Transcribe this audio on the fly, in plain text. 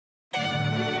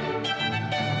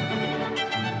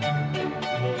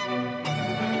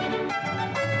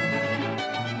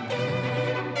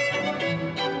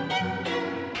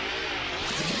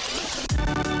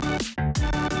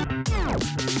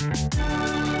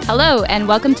Hello, and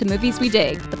welcome to Movies We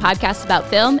Dig, the podcast about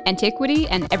film, antiquity,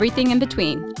 and everything in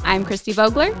between. I'm Christy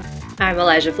Vogler. I'm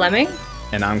Elijah Fleming.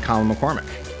 And I'm Colin McCormick.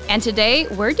 And today,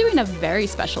 we're doing a very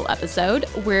special episode.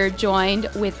 We're joined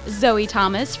with Zoe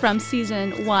Thomas from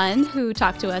Season 1, who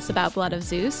talked to us about Blood of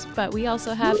Zeus, but we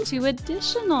also have two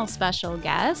additional special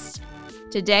guests.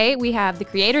 Today, we have the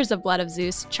creators of Blood of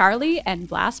Zeus, Charlie and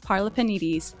Blas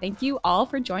Parlapanides. Thank you all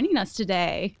for joining us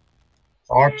today.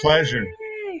 Our pleasure.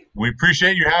 We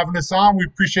appreciate you having us on. We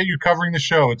appreciate you covering the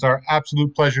show. It's our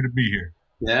absolute pleasure to be here.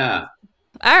 Yeah.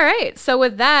 All right. So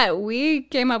with that, we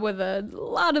came up with a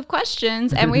lot of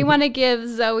questions, and we want to give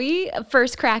Zoe a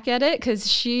first crack at it because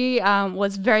she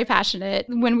was very passionate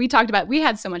when we talked about. We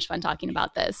had so much fun talking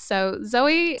about this. So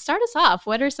Zoe, start us off.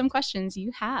 What are some questions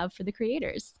you have for the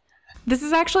creators? This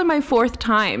is actually my fourth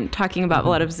time talking about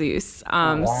Blood of Zeus.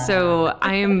 So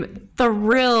I'm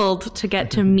thrilled to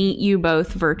get to meet you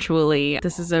both virtually.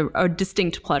 This is a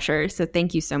distinct pleasure. So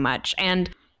thank you so much. And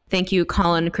thank you,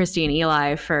 Colin, Christy, and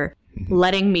Eli, for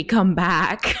letting me come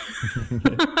back.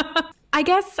 I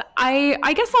guess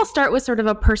I'll start with sort of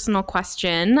a personal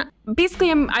question.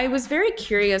 Basically, I was very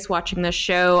curious watching this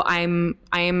show. I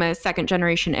am a second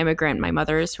generation immigrant. My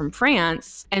mother is from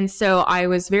France. And so I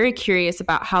was very curious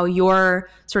about how your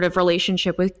sort of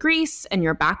relationship with Greece and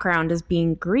your background as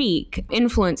being Greek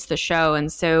influenced the show.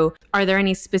 And so are there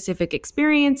any specific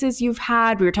experiences you've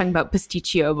had? We were talking about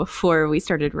pasticcio before we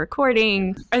started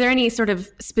recording. Are there any sort of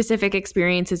specific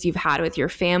experiences you've had with your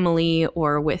family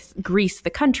or with Greece, the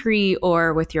country,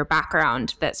 or with your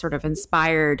background that sort of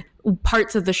inspired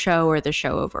parts of the show or the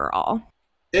show overall?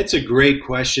 It's a great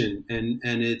question, and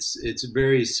it's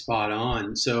very spot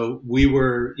on. So we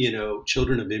were,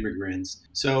 children of immigrants.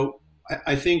 So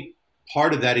I think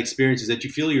part of that experience is that you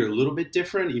feel you're a little bit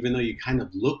different, even though you kind of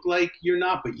look like you're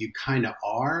not, but you kind of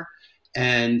are.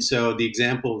 And so the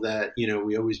example that,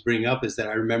 we always bring up is that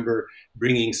I remember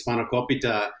bringing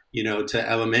spanakopita, to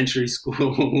elementary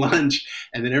school lunch,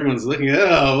 and then everyone's looking at,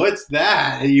 oh, what's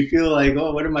that? And you feel like,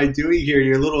 oh, what am I doing here?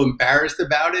 You're a little embarrassed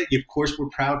about it. Of course, we're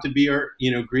proud to be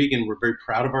Greek, and we're very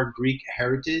proud of our Greek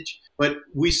heritage. But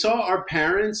we saw our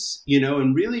parents,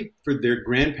 and really for their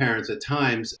grandparents at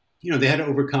times, they had to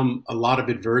overcome a lot of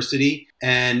adversity,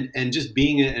 and just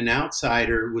being an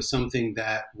outsider was something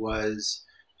that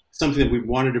we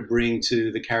wanted to bring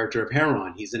to the character of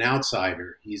Heron. He's an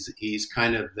outsider. He's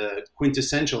kind of the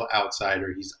quintessential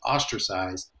outsider. He's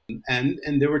ostracized. And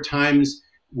there were times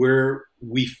where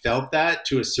we felt that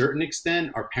to a certain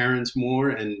extent, our parents more,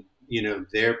 and,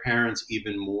 their parents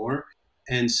even more.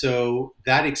 And so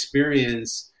that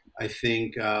experience, I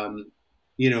think,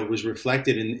 was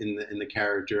reflected in the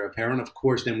character of Heron. Of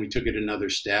course, then we took it another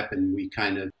step, and we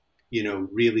kind of,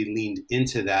 really leaned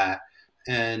into that.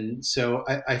 And so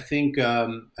I think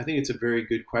it's a very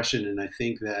good question, and I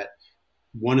think that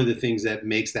one of the things that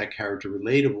makes that character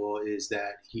relatable is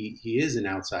that he is an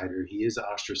outsider, he is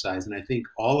ostracized, and I think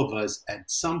all of us at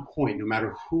some point, no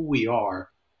matter who we are,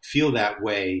 feel that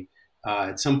way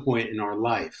at some point in our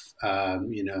life.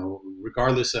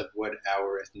 Regardless of what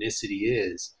our ethnicity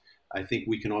is, I think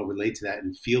we can all relate to that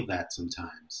and feel that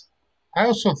sometimes. I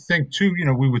also think too,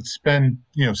 we would spend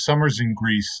summers in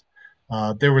Greece.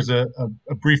 There was a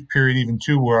brief period even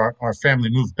too where our family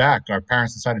moved back. Our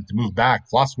parents decided to move back.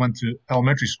 Vlas went to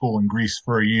elementary school in Greece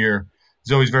for a year.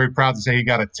 Zoe's very proud to say he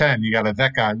got a 10. You got a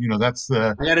Deka. That's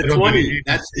the. I got a 20.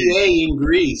 That's the A in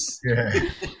Greece. Yeah.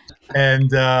 And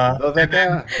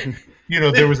then,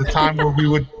 there was a time where we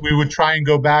would try and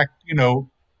go back.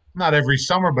 Not every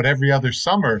summer, but every other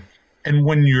summer. And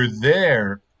when you're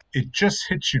there, it just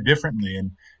hits you differently.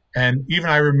 And even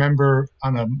I remember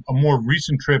on a more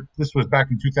recent trip, this was back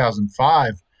in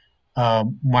 2005,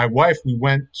 my wife, we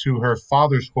went to her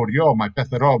father's Chorio, my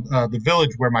Pethero, the village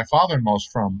where my father-in-law's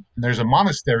from. And there's a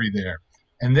monastery there.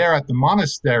 And there at the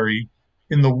monastery,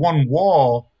 in the one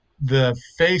wall, the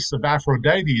face of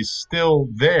Aphrodite is still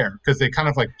there because they kind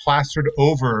of like plastered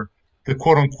over the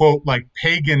quote-unquote like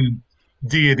pagan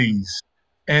deities.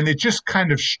 And it just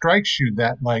kind of strikes you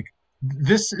that like,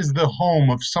 this is the home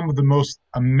of some of the most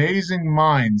amazing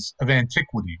minds of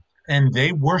antiquity, and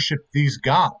they worshiped these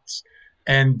gods,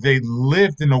 and they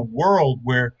lived in a world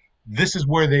where this is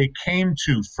where they came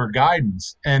to for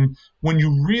guidance. And when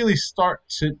you really start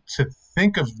to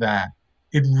think of that,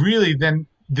 it really then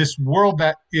this world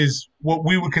that is what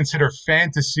we would consider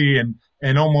fantasy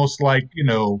and almost like,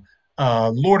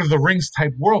 Lord of the Rings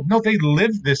type world. No, they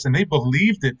lived this and they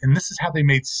believed it, and this is how they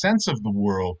made sense of the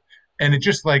world. And it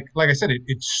just like I said,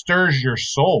 it stirs your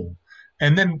soul.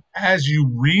 And then as you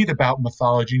read about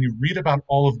mythology and you read about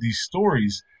all of these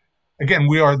stories, again,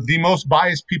 we are the most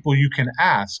biased people you can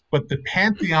ask, but the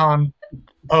pantheon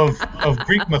of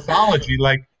Greek mythology.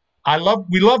 Like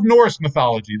we love Norse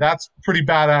mythology. That's pretty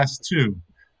badass too.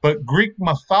 But Greek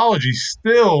mythology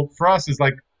still for us is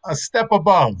like a step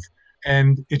above,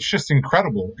 and it's just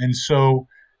incredible. And so,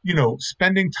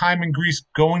 spending time in Greece,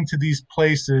 going to these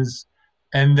places,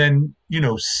 and then,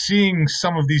 seeing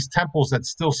some of these temples that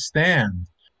still stand.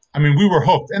 I mean, we were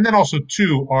hooked. And then also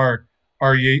too, our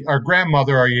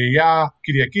grandmother, our Yaya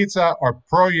Kyriakitsa, our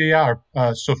pro-Yaya,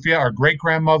 our Sophia, our great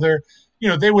grandmother,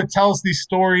 they would tell us these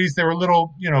stories. They were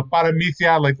little,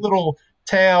 paramithia, like little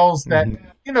tales that,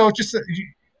 just,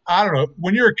 I don't know,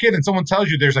 when you're a kid and someone tells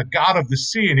you there's a god of the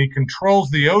sea and he controls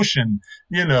the ocean,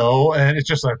 and it's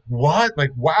just like, what?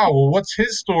 Like, wow, well, what's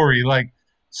his story? Like,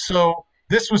 so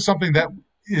this was something that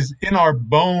is in our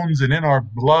bones and in our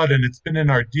blood, and it's been in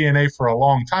our DNA for a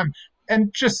long time.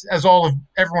 And just as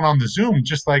everyone on the Zoom,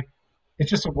 just like,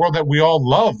 it's just a world that we all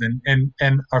love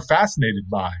and are fascinated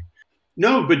by.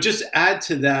 No, but just add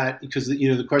to that, because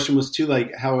the question was too,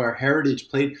 like, how our heritage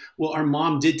played. Well, our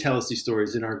mom did tell us these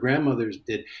stories, and our grandmothers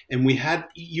did, and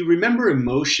you remember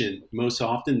emotion most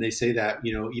often. They say that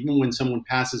even when someone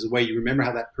passes away, you remember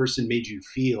how that person made you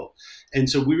feel, and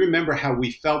so we remember how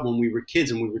we felt when we were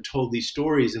kids and we were told these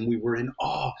stories, and we were in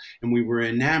awe, and we were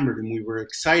enamored, and we were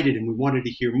excited, and we wanted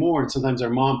to hear more. And sometimes our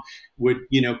mom would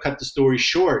cut the story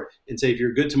short and say, if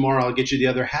you're good tomorrow, I'll get you the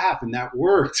other half, and that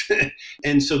worked.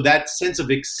 And so that sense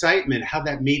of excitement, how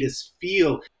that made us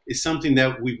feel, is something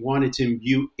that we wanted to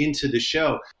imbue into the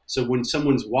show. So when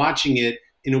someone's watching it,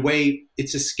 in a way,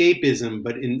 it's escapism,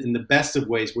 but in the best of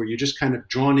ways, where you're just kind of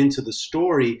drawn into the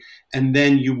story, and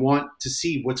then you want to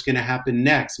see what's going to happen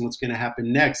next and what's going to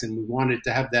happen next. And we wanted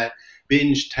to have that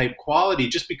binge type quality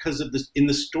just because of this in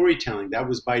the storytelling. That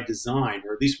was by design,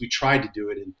 or at least we tried to do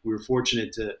it, and we were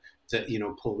fortunate to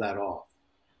pull that off.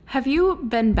 Have you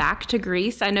been back to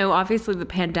Greece? I know obviously the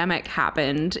pandemic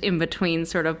happened in between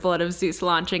sort of Blood of Zeus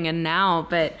launching and now,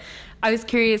 but I was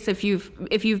curious if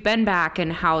you've been back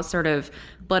and how sort of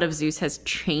Blood of Zeus has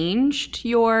changed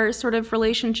your sort of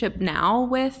relationship now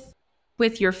with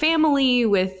your family,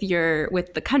 with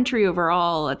the country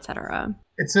overall, etc.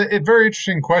 It's a very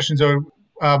interesting question. So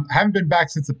I haven't been back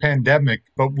since the pandemic,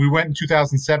 but we went in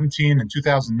 2017 and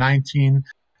 2019.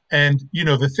 And,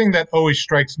 the thing that always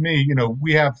strikes me,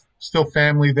 we have still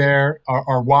family there.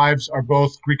 Our wives are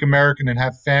both Greek American and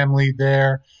have family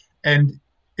there. And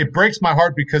it breaks my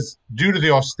heart because due to the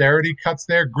austerity cuts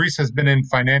there, Greece has been in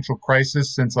financial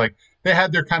crisis since they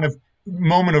had their kind of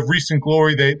moment of recent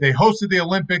glory. They hosted the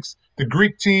Olympics. The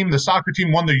Greek team, the soccer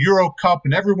team won the Euro Cup,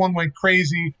 and everyone went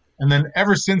crazy. And then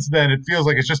ever since then, it feels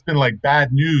like it's just been like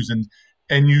bad news.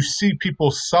 And you see people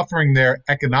suffering there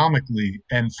economically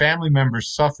and family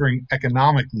members suffering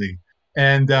economically.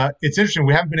 And it's interesting.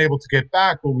 We haven't been able to get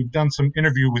back, but we've done some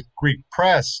interview with Greek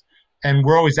press, and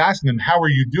we're always asking them, how are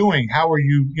you doing? How are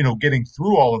you, getting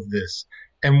through all of this?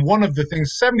 And one of the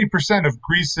things, 70% of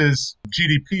Greece's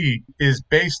GDP is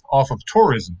based off of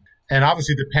tourism. And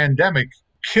obviously the pandemic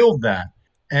killed that.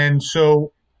 And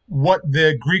so what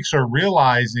the Greeks are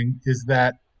realizing is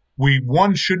that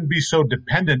one shouldn't be so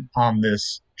dependent on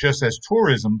this just as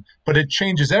tourism, but it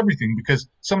changes everything, because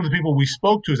some of the people we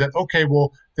spoke to is that, okay,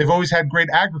 well, they've always had great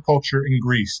agriculture in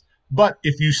Greece, but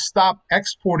if you stop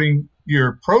exporting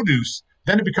your produce,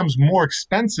 then it becomes more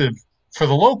expensive for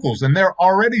the locals, and they're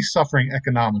already suffering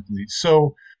economically.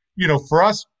 So, for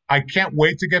us, I can't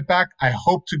wait to get back. I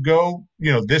hope to go,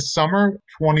 this summer,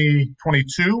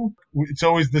 2022. It's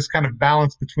always this kind of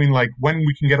balance between like when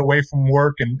we can get away from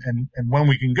work and when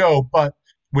we can go. But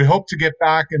we hope to get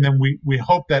back, and then we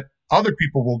hope that other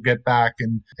people will get back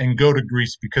and go to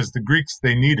Greece, because the Greeks,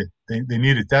 they need it. They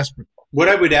need it desperately. What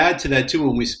I would add to that too,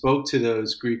 when we spoke to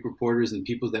those Greek reporters and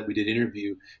people that we did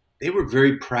interview, they were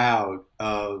very proud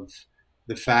of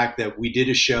the fact that we did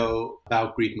a show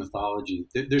about Greek mythology.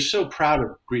 They're so proud of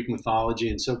Greek mythology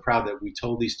and so proud that we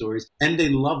told these stories, and they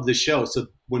love the show. So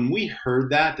when we heard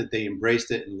that they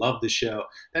embraced it and loved the show,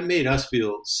 that made us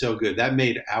feel so good. That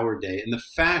made our day. And the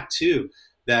fact too,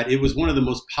 that it was one of the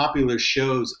most popular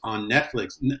shows on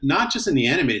Netflix, not just in the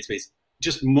animated space,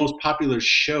 just most popular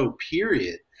show,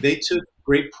 period. They took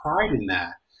great pride in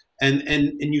that. And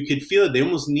you could feel it. They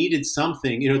almost needed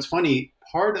something. It's funny,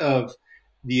 part of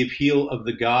the appeal of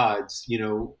the gods,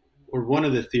 or one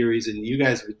of the theories, and you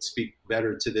guys would speak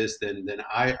better to this than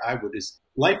I would, is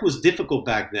life was difficult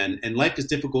back then, and life is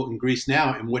difficult in Greece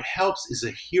now. And what helps is a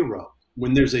hero.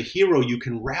 When there's a hero, you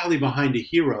can rally behind a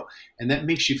hero, and that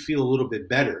makes you feel a little bit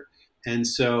better. And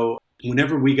so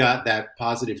whenever we got that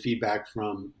positive feedback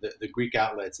from the Greek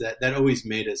outlets, that always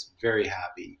made us very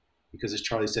happy, because as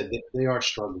Charlie said, they are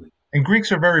struggling. And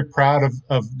Greeks are very proud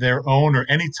of their own, or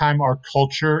anytime our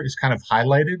culture is kind of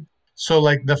highlighted. So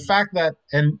like the fact that,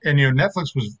 and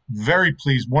Netflix was very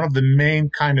pleased. One of the main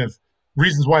kind of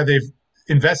reasons why they've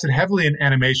invested heavily in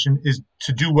animation is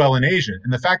to do well in Asia.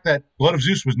 And the fact that Blood of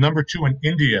Zeus was #2 in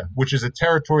India, which is a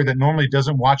territory that normally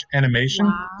doesn't watch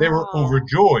animation, they were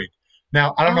overjoyed.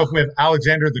 Now, I don't know if we have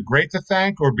Alexander the Great to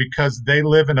thank, or because they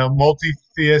live in a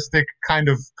multi-theistic kind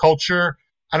of culture.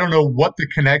 I don't know what the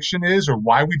connection is or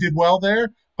why we did well there,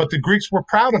 but the Greeks were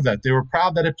proud of that. They were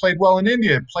proud that it played well in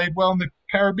India, it played well in the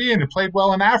Caribbean, it played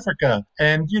well in Africa.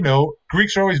 And,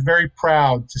 Greeks are always very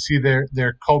proud to see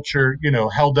their culture,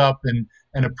 held up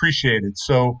and appreciated.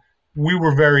 So we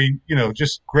were very,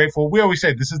 just grateful. We always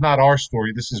say, this is not our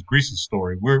story. This is Greece's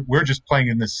story. We're just playing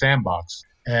in this sandbox.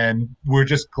 And we're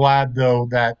just glad, though,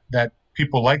 that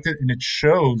people liked it. And it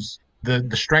shows the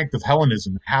strength of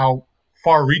Hellenism, how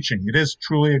far-reaching. It is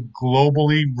truly a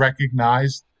globally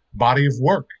recognized body of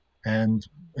work. And,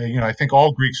 I think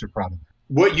all Greeks are proud of it.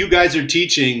 What you guys are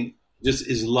teaching just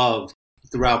is love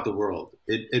throughout the world.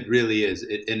 It really is.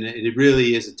 It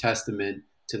really is a testament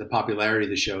to the popularity of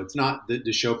the show. It's not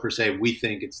the show per se. We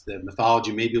think it's the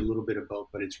mythology, maybe a little bit of both,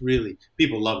 but it's really,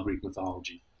 people love Greek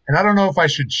mythology. And I don't know if I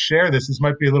should share this. This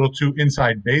might be a little too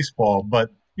inside baseball, but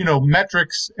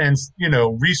metrics and,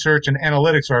 research and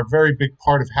analytics are a very big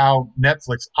part of how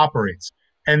Netflix operates.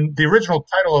 And the original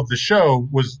title of the show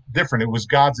was different. It was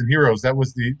Gods and Heroes. That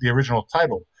was the original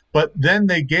title. But then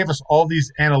they gave us all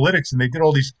these analytics and they did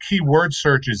all these keyword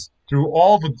searches through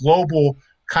all the global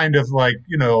kind of like,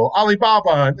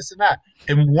 Alibaba and this and that.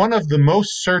 And one of the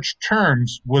most searched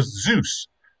terms was Zeus.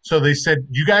 So they said,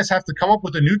 you guys have to come up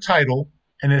with a new title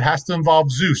and it has to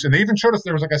involve Zeus. And they even showed us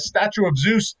there was like a statue of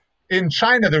Zeus in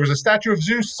China. There was a statue of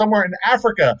Zeus somewhere in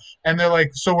Africa. And they're like,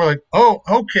 so we're like, oh,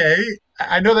 okay.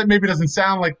 I know that maybe doesn't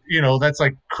sound like, that's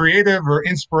like creative or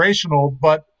inspirational,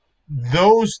 but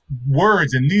those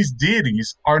words and these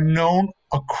deities are known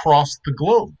across the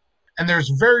globe. And there's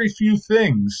very few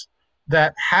things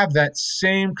that have that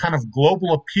same kind of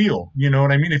global appeal. You know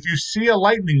what I mean? If you see a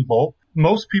lightning bolt,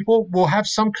 most people will have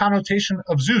some connotation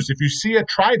of Zeus. If you see a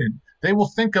trident, they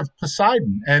will think of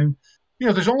Poseidon. And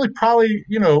there's only probably,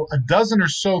 a dozen or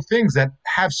so things that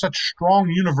have such strong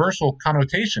universal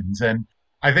connotations. And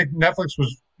I think Netflix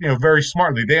was, very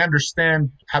smartly. They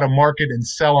understand how to market and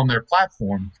sell on their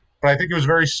platform. But I think it was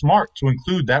very smart to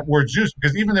include that word Zeus,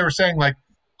 because even they were saying like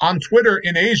on Twitter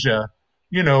in Asia,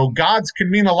 gods can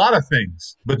mean a lot of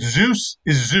things, but Zeus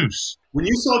is Zeus. When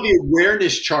you saw the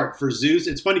awareness chart for Zeus,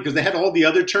 it's funny because they had all the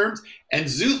other terms and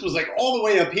Zeus was like all the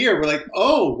way up here. We're like,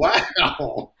 oh,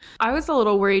 wow. I was a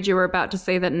little worried you were about to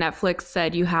say that Netflix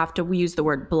said you have to use the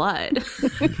word blood.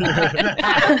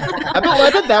 I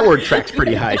bet that word tracks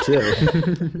pretty high too.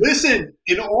 Listen,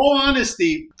 in all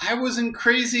honesty, I wasn't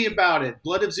crazy about it.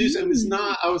 Blood of Zeus, it was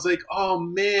not. I was like, oh,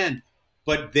 man.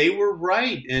 But they were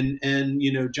right. And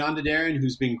John Dodarian,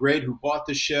 who's been great, who bought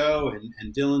the show,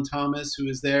 and Dylan Thomas, who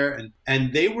is there.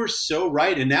 And they were so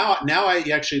right. And now I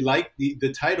actually like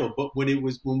the title. But when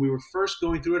we were first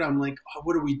going through it, I'm like, oh,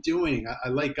 what are we doing? I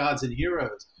like Gods and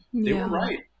Heroes. They were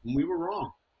right. And we were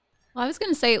wrong. Well, I was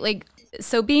going to say,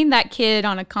 so being that kid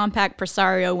on a compact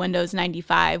Presario Windows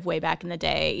 95 way back in the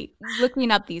day, looking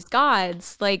up these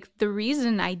gods, the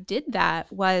reason I did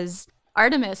that was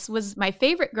Artemis was my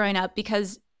favorite growing up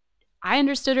because I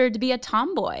understood her to be a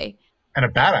tomboy. And a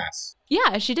badass.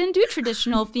 Yeah, she didn't do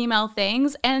traditional female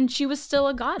things, and she was still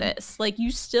a goddess.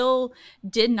 You still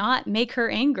did not make her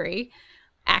angry.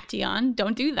 Actaeon,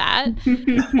 don't do that.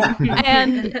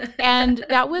 and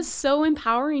that was so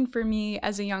empowering for me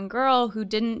as a young girl who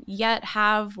didn't yet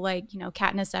have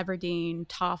Katniss Everdeen,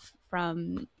 Toph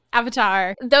from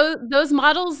Avatar. Those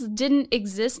models didn't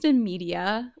exist in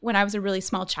media when I was a really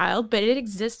small child, but it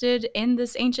existed in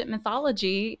this ancient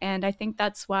mythology, and I think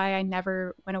that's why I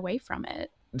never went away from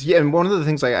it. Yeah, and one of the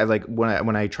things I like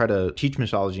when I try to teach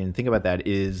mythology and think about that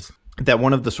is that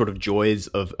one of the sort of joys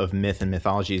of myth and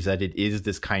mythology is that it is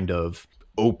this kind of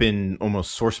open,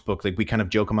 almost source book. We kind of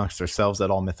joke amongst ourselves that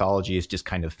all mythology is just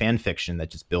kind of fan fiction that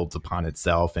just builds upon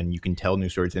itself, and you can tell new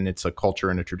stories, and it's a culture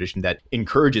and a tradition that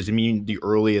encourages. I mean, the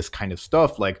earliest kind of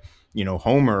stuff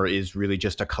Homer is really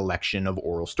just a collection of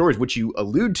oral stories, which you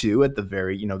allude to at the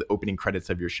very, the opening credits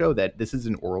of your show, that this is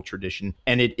an oral tradition.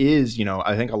 And it is,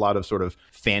 I think a lot of sort of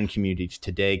fan communities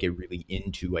today get really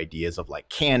into ideas of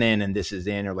canon and this is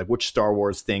in, or which Star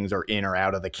Wars things are in or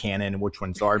out of the canon and which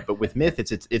ones aren't. But with myth,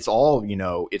 it's all,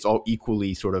 it's all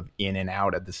equally sort of in and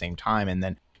out at the same time. And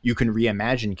then you can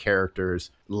reimagine characters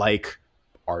like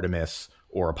Artemis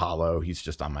or Apollo. He's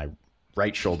just on my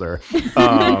right shoulder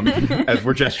as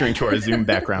we're gesturing to our Zoom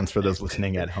backgrounds for those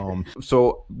listening at home.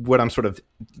 So what I'm sort of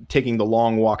taking the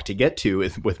long walk to get to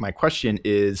is with my question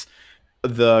is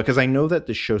because I know that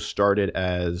the show started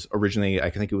as originally,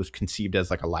 I think it was conceived as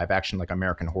like a live action, like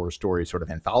American Horror Story sort of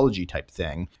anthology type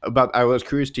thing. I was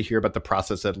curious to hear about the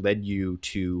process that led you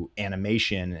to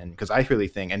animation, and because I really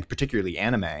think, and particularly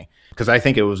anime, because I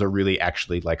think it was a really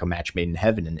actually like a match made in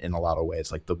heaven in a lot of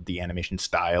ways, like the animation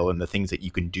style and the things that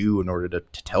you can do in order to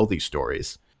tell these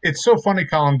stories. It's so funny,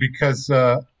 Colin, because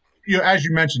as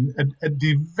you mentioned, at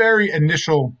the very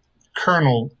initial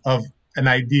kernel of an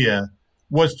idea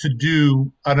was to do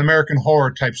an American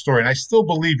Horror type story. And I still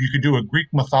believe you could do a Greek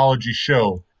mythology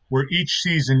show where each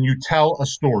season you tell a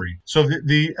story. So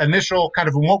the initial kind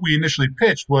of what we initially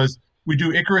pitched was we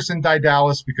do Icarus and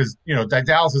Daedalus because,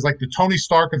 Daedalus is like the Tony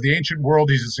Stark of the ancient world.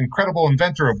 He's this incredible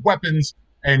inventor of weapons.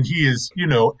 And he is,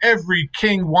 every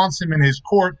king wants him in his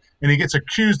court, and he gets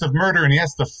accused of murder and he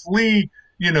has to flee,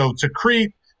 to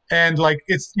Crete. And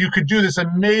you could do this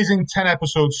amazing 10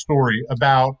 episode story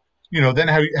about, then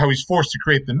how he's forced to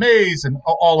create the maze and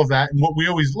all of that. And what we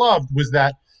always loved was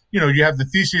that, you have the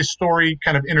Theseus story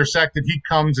kind of intersected. He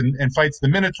comes and fights the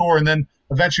Minotaur. And then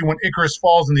eventually when Icarus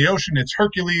falls in the ocean, it's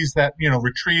Hercules that,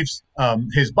 retrieves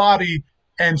his body.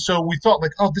 And so we thought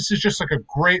this is just like a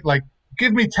great,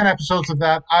 give me 10 episodes of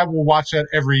that. I will watch that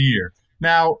every year.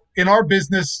 Now, in our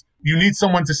business, you need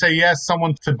someone to say yes,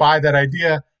 someone to buy that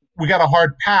idea. We got a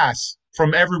hard pass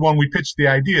from everyone we pitched the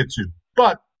idea to.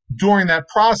 But during that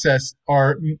process,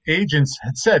 our agents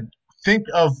had said, think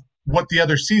of what the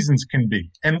other seasons can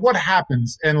be and what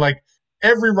happens. And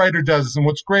every writer does this. And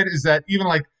what's great is that even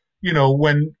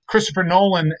when Christopher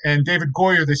Nolan and David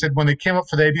Goyer, they said when they came up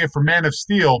for the idea for Man of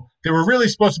Steel, they were really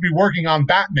supposed to be working on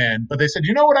Batman. But they said,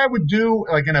 you know what I would do?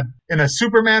 In a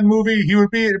Superman movie,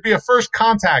 it'd be a first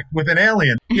contact with an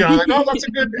alien. Oh, that's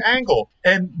a good angle.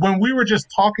 And when we were just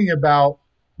talking about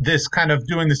this kind of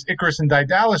doing this Icarus and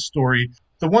Daedalus story,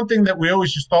 the one thing that we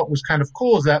always just thought was kind of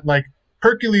cool is that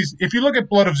Hercules, if you look at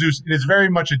Blood of Zeus, it is very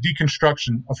much a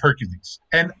deconstruction of Hercules.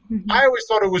 And I always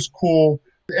thought it was cool.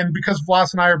 And because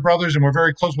Vlas and I are brothers and we're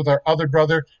very close with our other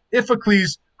brother,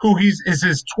 Iphicles, who is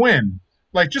his twin,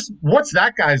 just what's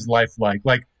that guy's life like?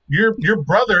 Your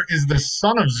brother is the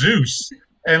son of Zeus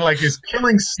and is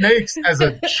killing snakes as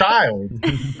a child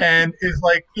and is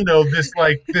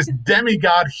this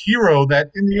demigod hero that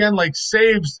in the end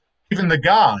saves even the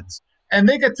gods. And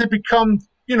they get to become,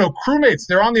 crewmates.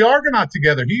 They're on the Argonaut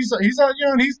together. He's not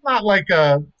he's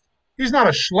not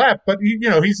a schlep, but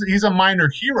he's a minor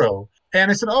hero.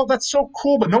 And I said, oh, that's so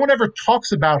cool, but no one ever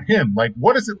talks about him.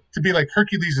 What is it to be like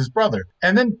Hercules' brother?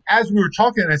 And then as we were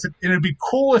talking, I said, it'd be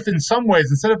cool if in some ways,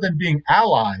 instead of them being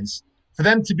allies, for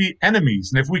them to be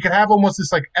enemies. And if we could have almost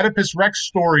this Oedipus Rex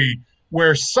story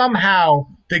where somehow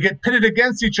they get pitted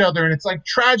against each other and it's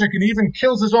tragic, and he even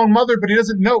kills his own mother, but he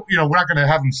doesn't know, we're not going to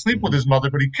have him sleep with his mother,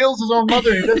 but he kills his own mother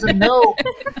and he doesn't know,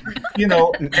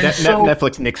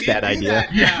 Netflix nixed that idea.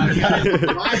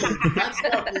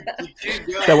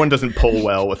 That one doesn't pull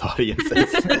well with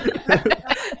audiences.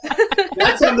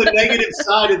 That's on the negative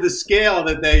side of the scale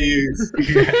that they use.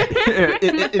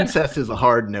 Incest is a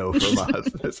hard no from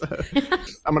us.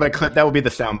 I'm going to clip. That will be the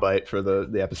soundbite for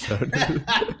the episode.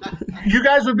 You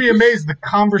guys would be amazed the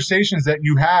conversations that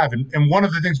you have. And one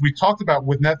of the things we talked about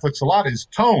with Netflix a lot is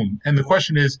tone. And the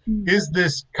question is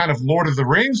this kind of Lord of the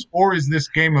Rings or is this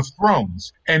Game of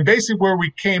Thrones? And basically where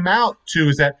we came out to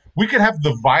is that we could have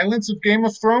the violence of Game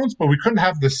of Thrones, but we couldn't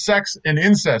have the sex and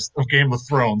incest of Game of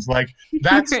Thrones.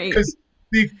 That's because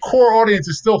the core audience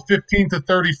is still 15 to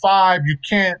 35. You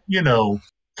can't,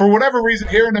 for whatever reason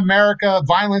here in America,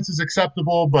 violence is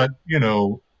acceptable, but,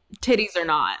 titties are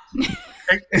not.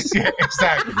 Yeah,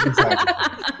 exactly.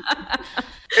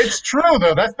 It's true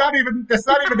though. That's not even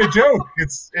a joke.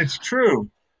 It's true.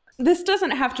 This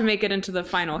doesn't have to make it into the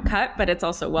final cut, but it's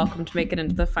also welcome to make it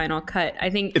into the final cut. I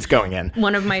think it's going in.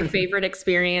 One of my favorite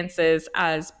experiences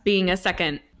as being a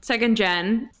second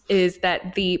gen is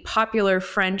that the popular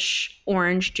French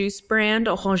orange juice brand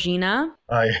Orangina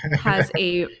has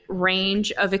a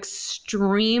range of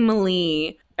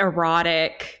extremely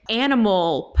erotic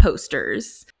animal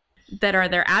posters that are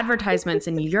their advertisements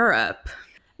in Europe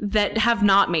that have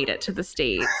not made it to the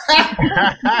States.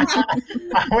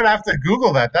 I would have to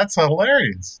Google that. That's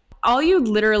hilarious. All you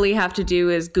literally have to do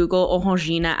is Google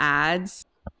Orangina ads.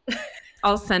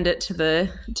 I'll send it to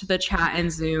the chat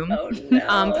and Zoom. Oh,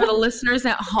 no. For the listeners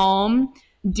at home,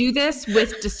 do this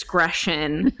with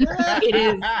discretion. It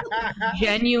is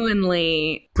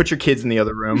genuinely... Put your kids in the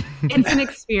other room. It's an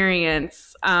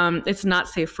experience. It's not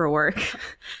safe for work.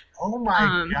 Oh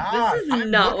my God. This is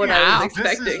not what I was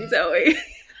expecting, Zoe.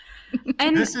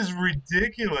 And this is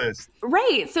ridiculous.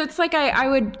 Right. So it's like I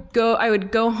would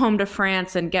go home to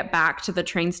France and get back to the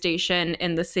train station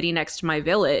in the city next to my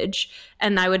village,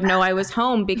 and I would know I was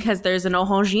home because there's an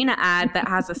Orangina ad that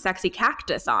has a sexy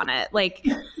cactus on it. Like,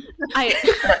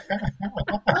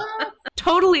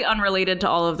 totally unrelated to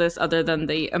all of this other than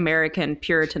the American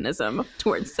puritanism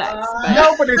towards sex.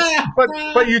 No,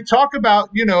 but you talk about,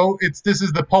 this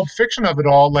is the Pulp Fiction of it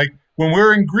all. Like, when we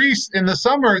were in Greece in the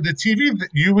summer, the TV,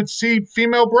 you would see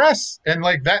female breasts, and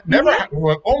like that never happened.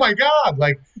 Like, oh my God,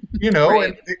 like,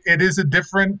 right. it is a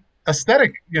different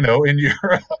aesthetic, in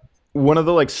Europe. One of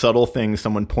the like subtle things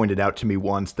someone pointed out to me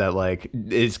once that like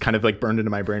is kind of like burned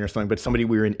into my brain or something, but we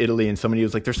were in Italy and somebody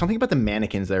was like, there's something about the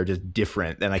mannequins that are just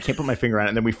different, and I can't put my finger on it.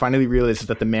 And then we finally realized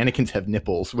that the mannequins have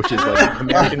nipples, which is like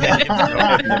American mannequins don't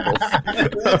have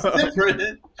nipples. That's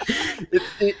different.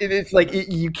 It's like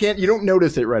you don't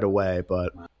notice it right away,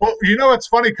 but well, it's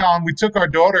funny, Colin. We took our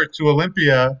daughter to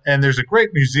Olympia, and there's a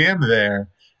great museum there,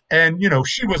 and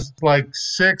she was like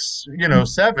 6,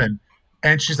 7,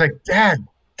 and she's like,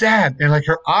 Dad, and like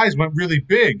her eyes went really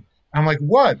big. I'm like,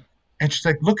 what? And she's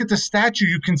like, look at the statue.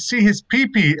 You can see his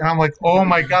pee-pee. And I'm like, oh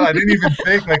my God, I didn't even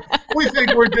think. Like, we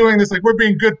think we're doing this. Like, we're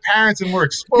being good parents and we're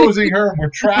exposing her and we're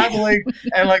traveling.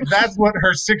 And like, that's what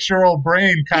her 6-year-old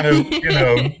brain kind of,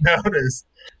 noticed.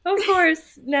 Of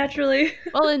course, naturally.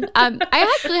 Well, and I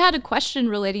actually had a question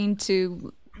relating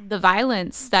to the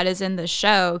violence that is in the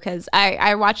show, because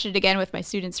I watched it again with my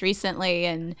students recently,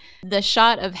 and the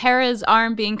shot of Hera's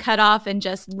arm being cut off and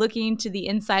just looking to the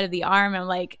inside of the arm, I'm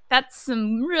like, that's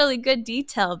some really good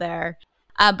detail there.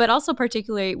 But also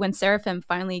particularly when Seraphim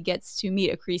finally gets to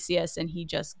meet Acrisius and he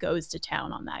just goes to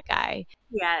town on that guy.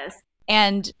 Yes.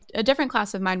 And a different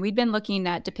class of mine, we'd been looking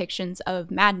at depictions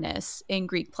of madness in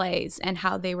Greek plays and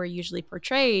how they were usually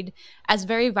portrayed as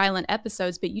very violent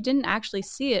episodes, but you didn't actually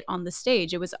see it on the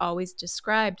stage. It was always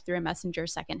described through a messenger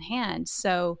secondhand.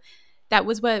 So that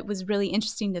was what was really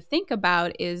interesting to think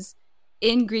about, is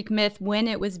in Greek myth, when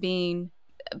it was being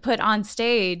put on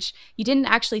stage, you didn't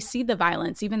actually see the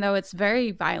violence, even though it's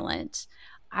very violent.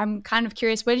 I'm kind of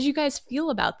curious, what did you guys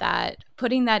feel about that,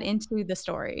 putting that into the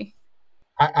story?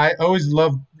 I always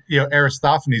loved,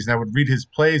 Aristophanes, and I would read his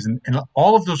plays, and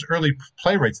all of those early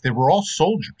playwrights, they were all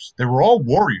soldiers. They were all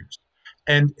warriors.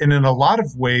 And in a lot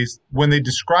of ways, when they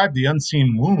describe the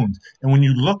unseen wound, and when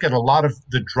you look at a lot of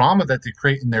the drama that they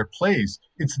create in their plays,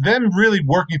 it's them really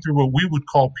working through what we would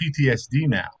call PTSD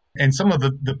now. And some of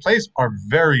the plays are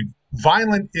very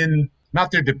violent in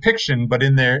not their depiction, but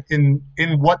in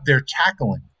what they're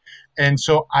tackling. And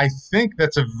so I think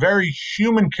that's a very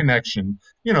human connection.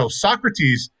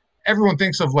 Socrates, everyone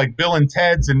thinks of like Bill and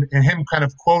Ted's and him kind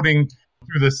of quoting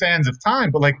through the sands of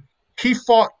time, but like he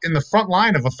fought in the front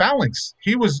line of a phalanx.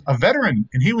 He was a veteran,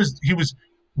 and he was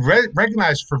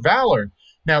recognized for valor.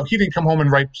 Now, he didn't come home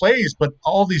and write plays, but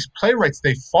all these playwrights,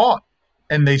 they fought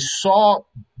and they saw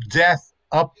death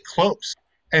up close.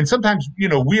 And sometimes,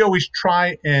 we always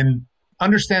try and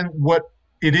understand what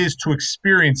it is to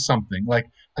experience something. Like,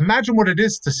 imagine what it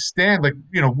is to stand, like,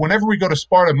 whenever we go to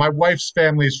Sparta, my wife's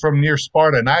family is from near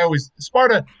Sparta. And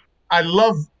Sparta, I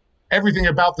love everything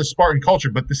about the Spartan culture,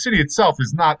 but the city itself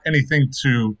is not anything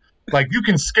to, like, you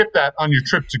can skip that on your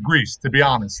trip to Greece, to be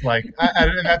honest. Like,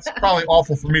 and that's probably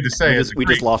awful for me to say. We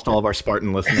just lost all of our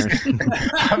Spartan listeners.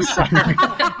 I'm sorry.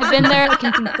 I've been there. I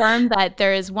can confirm that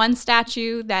there is one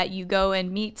statue that you go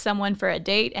and meet someone for a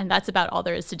date, and that's about all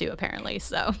there is to do, apparently.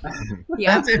 So,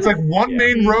 yeah. It's like one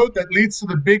main road that leads to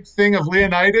the big thing of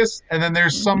Leonidas, and then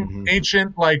there's some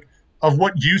ancient, like, of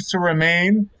what used to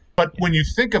remain. But when you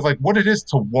think of, like, what it is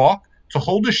to walk, to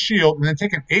hold a shield, and then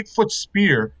take an 8-foot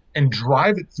spear and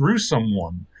drive it through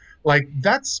someone, like,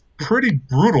 that's pretty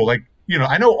brutal. Like,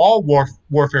 I know all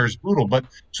warfare is brutal, but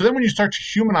so then when you start to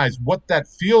humanize what that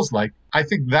feels like, I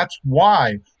think that's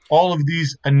why all of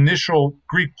these initial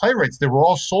Greek playwrights, they were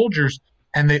all soldiers,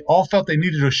 and they all felt they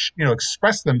needed to,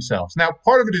 express themselves. Now,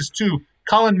 part of it is too,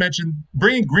 Colin mentioned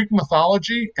bringing Greek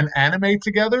mythology and anime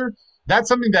together. That's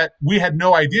something that we had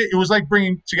no idea. It was like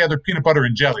bringing together peanut butter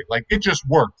and jelly. Like, it just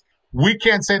worked. We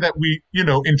can't say that we,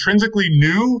 intrinsically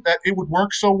knew that it would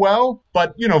work so well,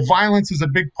 but, violence is a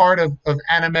big part of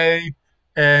anime,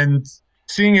 and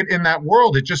seeing it in that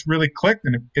world, it just really clicked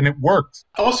and it worked.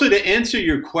 Also, to answer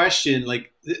your question,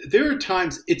 like, there are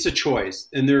times it's a choice,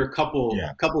 and there are a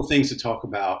couple things to talk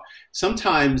about.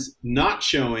 Sometimes not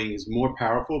showing is more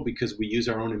powerful because we use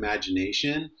our own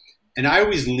imagination. And I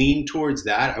always lean towards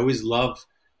that. I always love,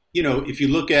 if you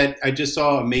look at, I just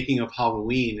saw a making of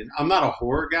Halloween, and I'm not a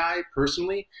horror guy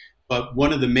personally, But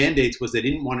one of the mandates was they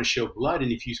didn't want to show blood.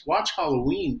 And if you watch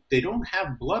Halloween, they don't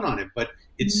have blood on it, but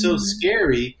it's so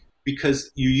scary because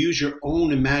you use your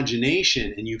own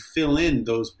imagination and you fill in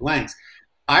those blanks.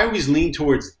 I always lean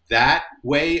towards that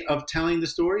way of telling the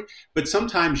story, but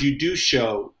sometimes you do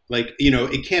show, like,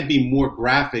 it can't be more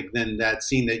graphic than that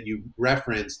scene that you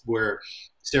referenced where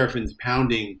Seraphine's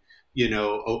pounding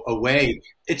away.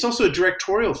 It's also a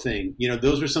directorial thing.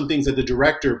 Those were some things that the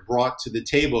director brought to the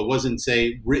table. It wasn't,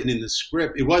 say, written in the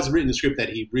script. It was written in the script that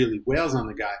he really wails on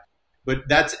the guy, but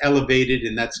that's elevated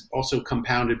and that's also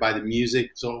compounded by the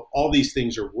music. So all these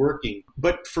things are working.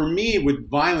 But for me, with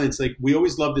violence, like, we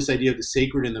always love this idea of the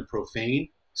sacred and the profane.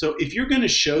 So if you're going to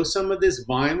show some of this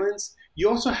violence, you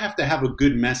also have to have a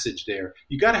good message there.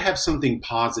 You got to have something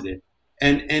positive.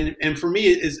 And for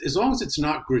me, as long as it's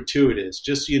not gratuitous,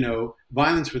 just,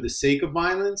 violence for the sake of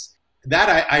violence, that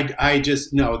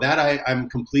I'm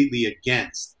completely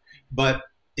against. But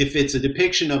if it's a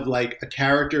depiction of, like, a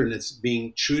character and it's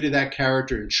being true to that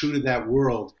character and true to that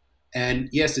world, and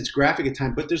yes, it's graphic at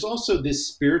times, but there's also this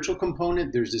spiritual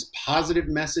component. There's this positive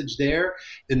message there,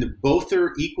 and both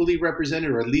are equally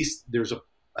represented, or at least there's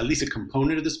at least a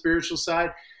component of the spiritual side.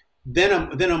 Then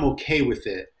I'm okay with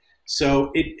it.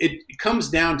 So it comes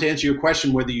down, to answer your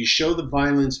question, whether you show the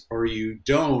violence or you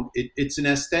don't. It's an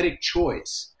aesthetic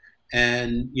choice,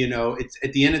 and it's,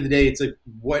 at the end of the day, it's like,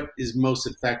 what is most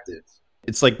effective.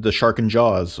 It's like the shark in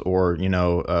Jaws, or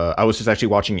I was just actually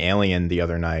watching Alien the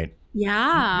other night.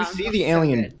 Yeah, you see the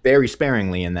alien very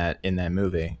sparingly in that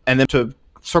movie. And then to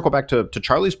circle back to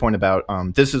Charlie's point about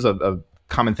this is a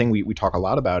common thing we talk a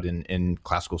lot about in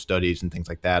classical studies and things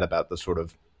like that, about the sort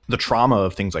of the trauma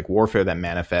of things like warfare that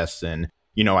manifests. And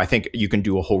I think you can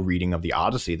do a whole reading of the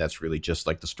Odyssey that's really just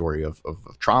like the story of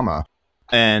trauma.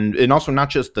 And also not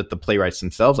just that the playwrights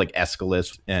themselves, like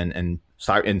Aeschylus and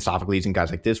Sophocles and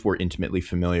guys like this, were intimately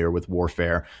familiar with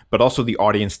warfare, but also the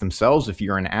audience themselves. If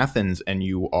you're in Athens and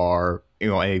you are,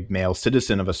 a male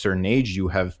citizen of a certain age, you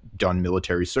have done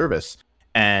military service.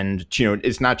 And,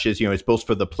 it's not just, it's both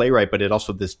for the playwright, but it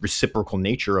also this reciprocal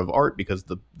nature of art, because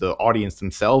the audience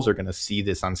themselves are going to see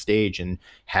this on stage and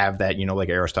have that, like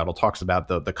Aristotle talks about,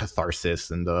 the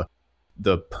catharsis and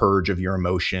the purge of your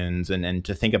emotions, and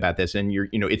to think about this. And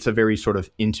it's a very sort of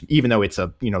even though it's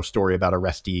a, story about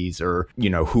Orestes or,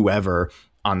 whoever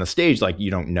on the stage, like,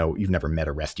 you've never met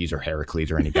Orestes or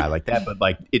Heracles or any guy like that, but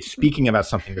like, it's speaking about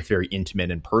something that's very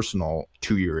intimate and personal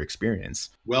to your experience.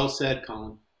 Well said,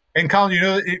 Colin. And Colin,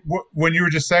 when you were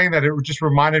just saying that, it just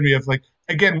reminded me of, like,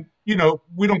 again,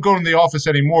 we don't go in the office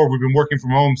anymore. We've been working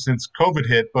from home since COVID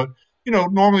hit, but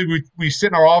normally we sit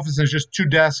in our office and there's just two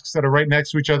desks that are right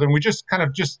next to each other. And we just kind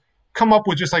of just come up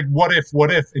with just like, what if?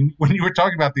 And when you were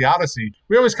talking about the Odyssey,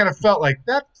 we always kind of felt like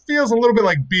that feels a little bit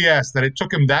like BS, that it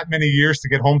took him that many years to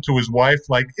get home to his wife.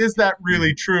 Like, is that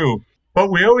really true?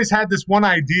 But we always had this one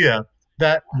idea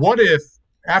that what if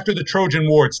after the Trojan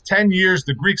War, it's 10 years,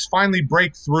 the Greeks finally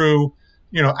break through,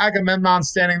 Agamemnon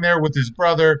standing there with his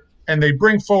brother, and they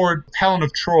bring forward Helen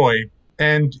of Troy.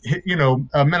 And,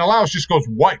 Menelaus just goes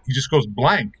white. He just goes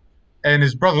blank. And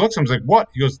his brother looks at him and is like, what?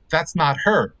 He goes, that's not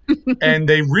her. And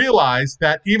they realize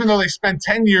that even though they spent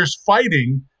 10 years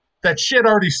fighting, that she had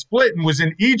already split and was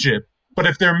in Egypt. But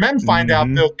if their men find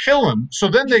out, they'll kill him. So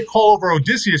then they call over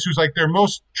Odysseus, who's like their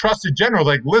most trusted general.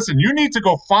 Like, listen, you need to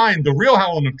go find the real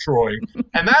Helen of Troy.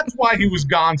 And that's why he was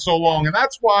gone so long. And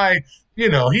that's why, he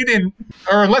didn't,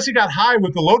 or unless he got high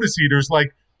with the Lotus Eaters,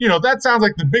 like, that sounds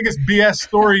like the biggest BS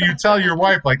story you tell your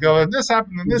wife. Like, oh, this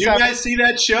happened and this happened. You guys see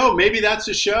that show? Maybe that's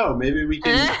a show. Maybe we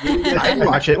can. I'd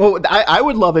watch it. Well, I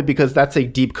would love it because that's a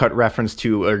deep cut reference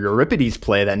to a Euripides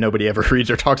play that nobody ever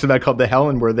reads or talks about, called The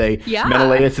Helen, where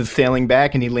Menelaus is sailing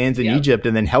back and he lands in Egypt,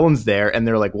 and then Helen's there, and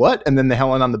they're like, what? And then the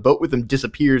Helen on the boat with him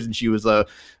disappears, and she was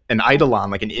an eidolon,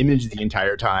 like an image the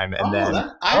entire time. And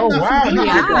I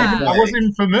wasn't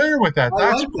even familiar with that.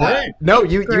 That's great. No,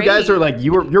 you guys are like,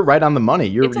 you're right on the money.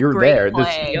 You're there.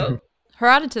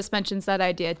 Herodotus mentions that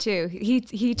idea too.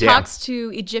 He talks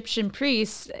to Egyptian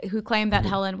priests who claim that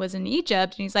Helen was in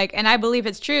Egypt, and he's like, and I believe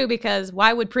it's true, because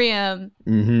why would Priam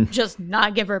just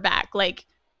not give her back? Like,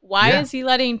 why is he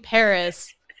letting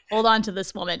Paris hold on to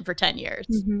this woman for 10 years?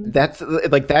 That's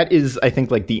like, that is, I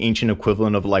think, like the ancient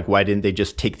equivalent of like, why didn't they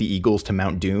just take the Eagles to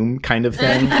Mount Doom kind of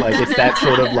thing? Like, it's that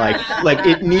sort of like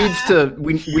it needs to,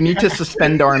 we need to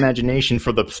suspend our imagination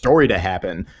for the story to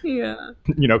happen. Yeah.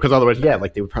 Because otherwise,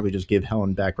 like, they would probably just give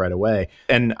Helen back right away.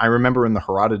 And I remember in the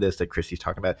Herodotus that Christy's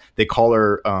talking about, they call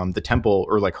her the temple,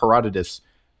 or like Herodotus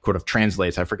sort of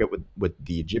translates, I forget what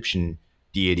the Egyptian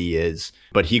deity is,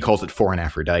 but he calls it foreign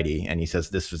Aphrodite, and he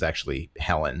says this was actually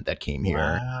Helen that came here.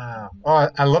 Wow. Oh,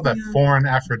 I love that, foreign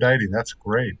Aphrodite. That's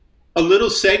great. A little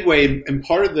segue, and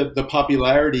part of the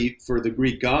popularity for the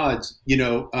Greek gods, we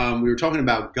were talking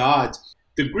about gods.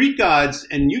 The Greek gods,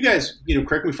 and you guys,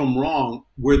 correct me if I'm wrong,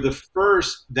 were the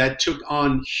first that took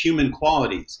on human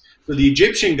qualities. So the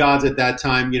Egyptian gods at that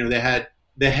time, they had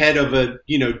the head of a,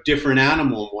 different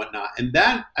animal and whatnot. And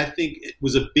that, I think, it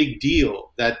was a big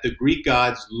deal that the Greek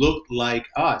gods looked like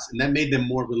us, and that made them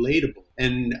more relatable.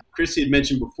 And Christy had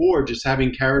mentioned before, just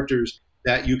having characters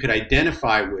that you could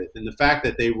identify with, and the fact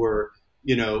that they were,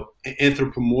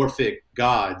 anthropomorphic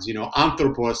gods.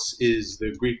 Anthropos is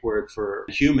the Greek word for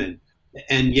human,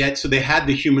 and yet so they had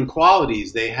the human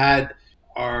qualities. They had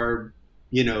our,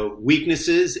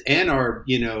 weaknesses and our,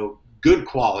 good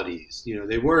qualities.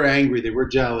 They were angry, they were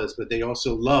jealous, but they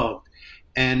also loved,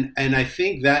 and I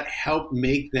think that helped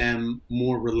make them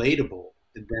more relatable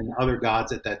than other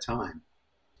gods at that time.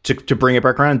 To bring it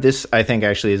back around, this I think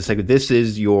actually is like, this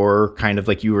is your kind of,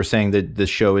 like you were saying, that the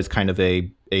show is kind of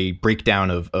a breakdown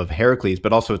of Heracles,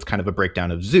 but also it's kind of a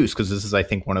breakdown of Zeus, because this is, I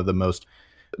think, one of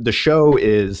the show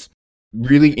is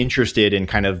really interested in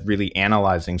kind of really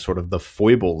analyzing sort of the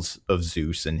foibles of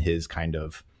Zeus and his kind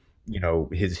of,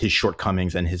 his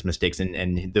shortcomings and his mistakes,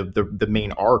 and the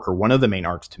main arc, or one of the main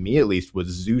arcs to me at least, was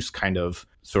Zeus kind of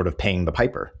sort of paying the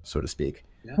piper, so to speak.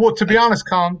 Yeah. Well, to be honest,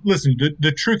 Colin, listen,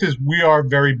 the truth is we are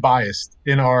very biased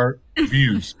in our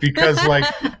views because, like,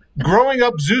 growing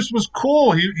up, Zeus was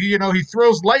cool. He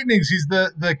throws lightnings. He's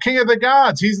the king of the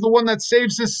gods. He's the one that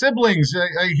saves his siblings.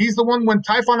 He's the one when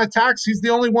Typhon attacks, he's the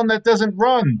only one that doesn't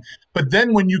run. But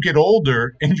then when you get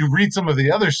older and you read some of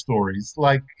the other stories,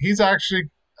 like, he's actually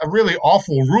a really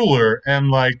awful ruler, and,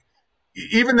 like,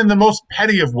 even in the most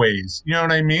petty of ways, you know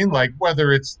what I mean? Like,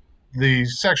 whether it's the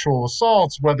sexual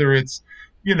assaults, whether it's,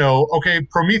 okay,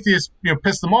 Prometheus,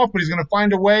 pissed them off, but he's going to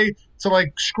find a way to,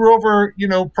 like, screw over,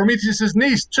 Prometheus's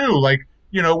niece too. Like,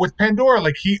 with Pandora,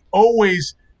 like, he's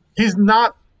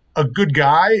not a good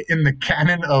guy in the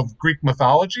canon of Greek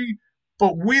mythology,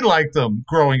 but we liked him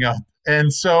growing up.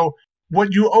 And so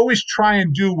what you always try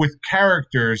and do with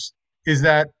characters is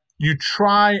that you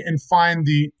try and find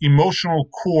the emotional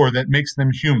core that makes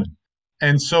them human.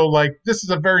 And so, like, this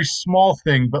is a very small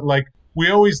thing, but, like,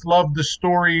 we always loved the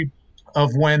story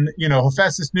of when,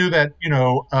 Hephaestus knew that,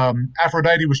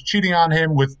 Aphrodite was cheating on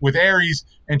him with Ares,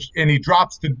 and he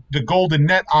drops the golden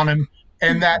net on him,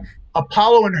 and that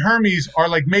Apollo and Hermes are,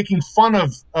 like, making fun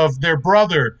of their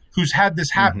brother who's had this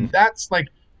happen. Mm-hmm.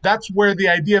 That's where the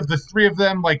idea of the three of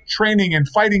them, like, training and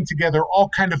fighting together all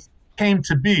kind of came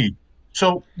to be.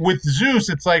 So with Zeus,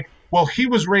 it's like, well, he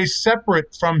was raised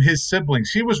separate from his siblings.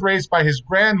 He was raised by his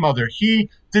grandmother. He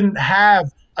didn't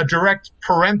have a direct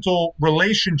parental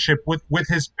relationship with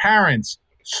his parents.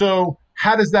 So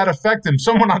how does that affect him?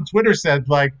 Someone on Twitter said,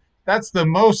 like, that's the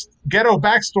most ghetto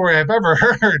backstory I've ever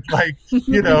heard. Like,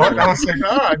 and I was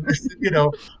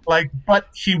like, but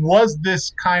he was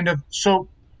this kind of, so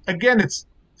again, it's,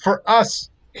 for us,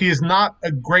 he is not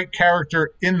a great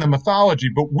character in the mythology,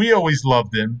 but we always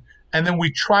loved him. And then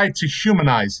we tried to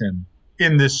humanize him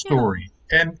in this story.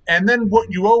 Yeah. And then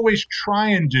what you always try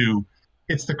and do,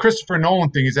 it's the Christopher Nolan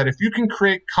thing, is that if you can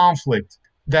create conflict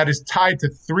that is tied to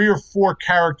 3 or 4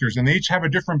 characters and they each have a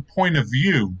different point of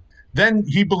view, then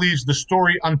he believes the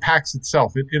story unpacks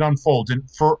itself. It unfolds. And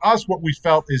for us, what we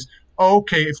felt is,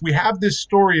 okay, if we have this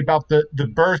story about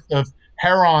the birth of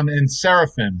Heron and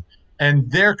Seraphim,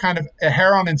 and they're kind of,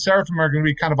 Heron and Seraphim are going to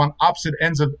be kind of on opposite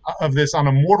ends of this on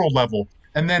a mortal level.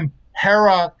 And then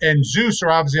Hera and Zeus are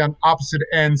obviously on opposite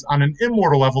ends on an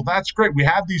immortal level. That's great. We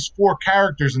have these 4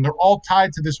 characters and they're all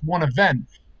tied to this one event.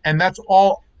 And that's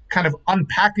all kind of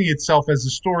unpacking itself as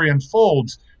the story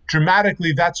unfolds.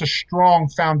 Dramatically, that's a strong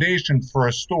foundation for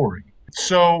a story.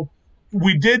 So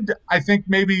we did, I think,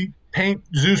 maybe paint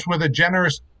Zeus with a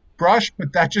generous brush,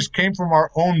 but that just came from our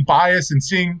own bias and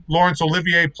seeing Laurence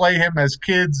Olivier play him as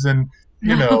kids and,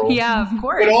 Yeah, of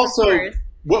course. But also,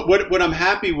 what I'm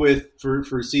happy with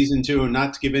for season 2, and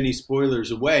not to give any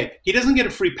spoilers away, he doesn't get a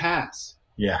free pass.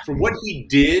 Yeah. For what he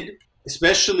did,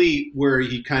 especially where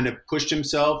he kind of pushed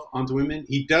himself onto women,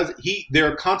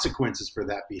 there are consequences for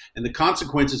that, and the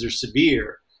consequences are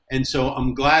severe. And so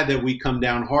I'm glad that we come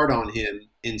down hard on him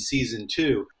in season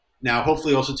 2. Now,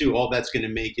 hopefully also too, all that's going to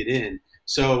make it in.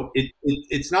 So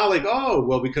it's not like, oh,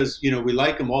 well, because, we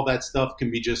like him, all that stuff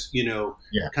can be just,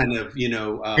 kind of,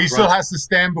 he still has to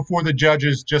stand before the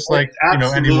judges just like,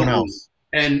 anyone else.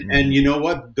 And you know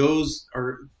what? Those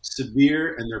are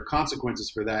severe, and there are consequences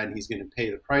for that, and he's going to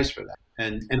pay the price for that.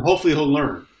 And hopefully he'll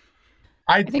learn.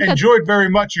 I enjoyed very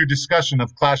much your discussion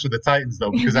of Clash of the Titans,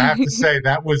 though, because I have to say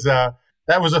that was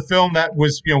a film that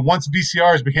was, once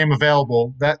VCRs became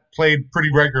available, that played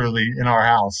pretty regularly in our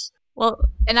house. Well,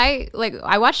 and I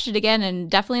watched it again, and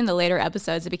definitely in the later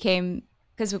episodes, it became,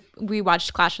 because we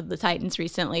watched Clash of the Titans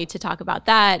recently to talk about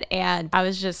that, and I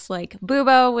was just like,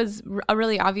 Bubo was a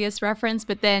really obvious reference,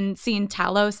 but then seeing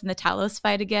Talos and the Talos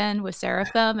fight again with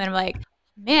Seraphim, and I'm like,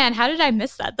 man, how did I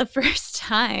miss that the first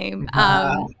time?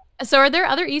 So are there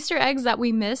other Easter eggs that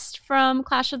we missed from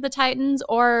Clash of the Titans?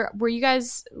 Or were you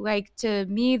guys, like, to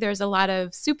me, there's a lot of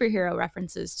superhero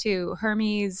references too.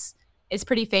 Hermes is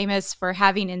pretty famous for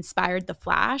having inspired the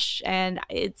Flash. And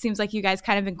it seems like you guys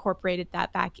kind of incorporated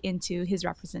that back into his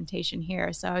representation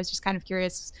here. So I was just kind of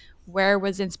curious, where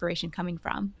was inspiration coming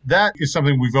from? That is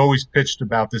something we've always pitched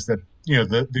about this, that,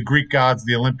 the Greek gods,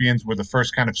 the Olympians, were the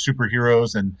first kind of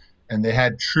superheroes, and they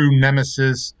had true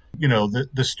nemesis.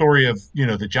 The story of,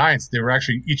 the giants, they were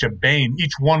actually each a bane.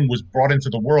 Each one was brought into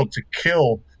the world to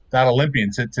kill that Olympian,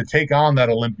 to take on that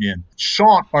Olympian.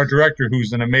 Sean, our director,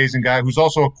 who's an amazing guy, who's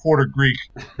also a quarter Greek,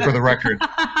 for the record.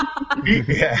 He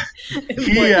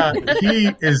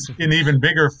is an even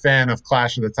bigger fan of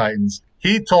Clash of the Titans.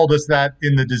 He told us that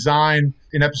in the design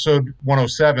in episode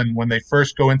 107, when they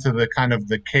first go into the kind of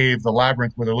the cave, the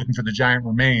labyrinth, where they're looking for the giant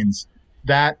remains,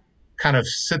 that kind of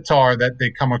sitar that they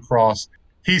come across,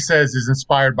 he says is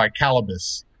inspired by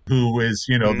Calibus, who is,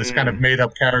 this kind of made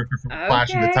up character from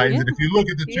Clash of the Titans. Yeah. And if you look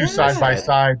at the two side by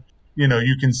side,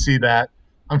 you can see that.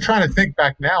 I'm trying to think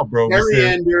back now, bro.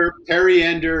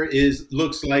 Periander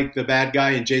looks like the bad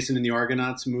guy in Jason and the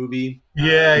Argonauts movie.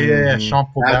 Yeah.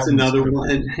 That's another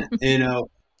one,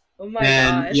 Oh my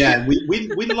gosh. Yeah, we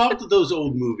loved those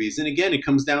old movies. And again, it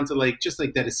comes down to just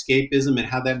that escapism and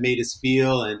how that made us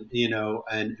feel, and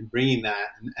and bringing that.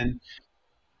 And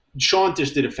Sean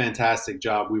just did a fantastic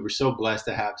job. We were so blessed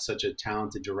to have such a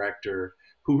talented director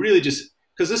who really just,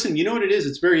 because listen, you know what it is?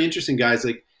 It's very interesting, guys.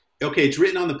 Like, okay, it's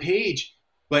written on the page,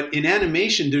 but in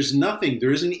animation, there's nothing.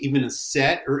 There isn't even a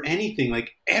set or anything.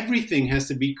 Like, everything has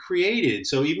to be created.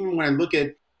 So even when I look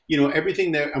at,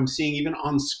 everything that I'm seeing even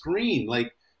on screen,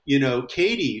 like,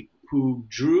 Katie, who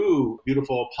drew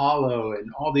Beautiful Apollo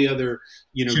and all the other,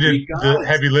 she did the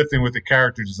heavy lifting with the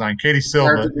character design. Katie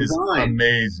Silva is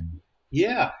amazing.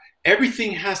 Yeah,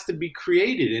 everything has to be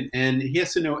created, and he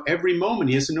has to know every moment.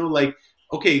 He has to know, like,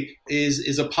 okay,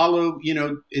 is Apollo,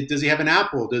 does he have an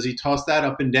apple? Does he toss that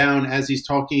up and down as he's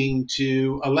talking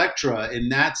to Elektra in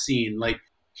that scene? Like,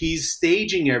 he's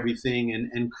staging everything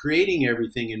and creating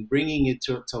everything and bringing it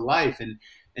to life.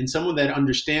 And someone that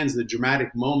understands the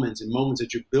dramatic moments and moments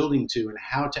that you're building to and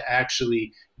how to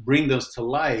actually bring those to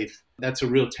life, that's a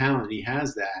real talent. He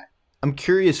has that. I'm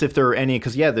curious if there are any,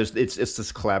 because it's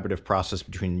this collaborative process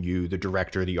between you, the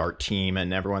director, the art team,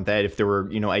 and everyone. That if there were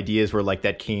ideas where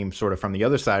that came sort of from the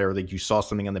other side, or you saw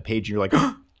something on the page and you're like,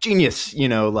 oh, genius,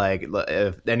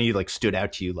 if any stood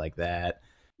out to you like that.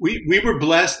 We were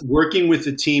blessed working with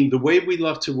the team. The way we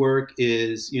love to work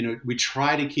is, we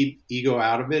try to keep ego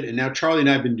out of it. And now Charlie and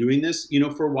I have been doing this,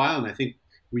 for a while, and I think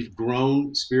we've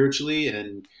grown spiritually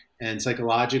and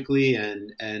psychologically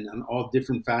and on all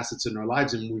different facets in our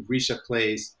lives. And we've reached a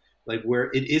place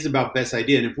where it is about best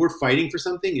idea. And if we're fighting for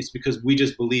something, it's because we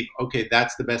just believe, okay,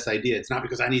 that's the best idea. It's not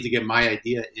because I need to get my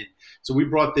idea in. So we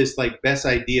brought this best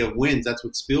idea wins. That's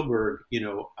what Spielberg,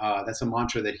 that's a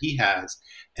mantra that he has.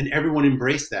 And everyone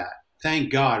embraced that.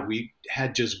 Thank God we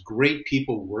had just great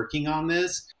people working on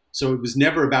this. So it was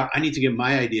never about, I need to get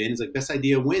my idea in. It's best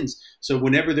idea wins. So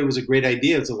whenever there was a great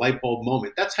idea, it's a light bulb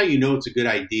moment. That's how you know it's a good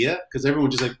idea, because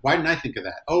everyone's just why didn't I think of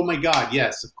that? Oh my God,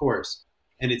 yes, of course.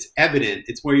 And it's evident.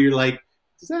 It's where you're like,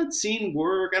 does that scene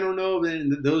work? I don't know.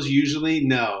 And those usually,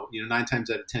 no, 9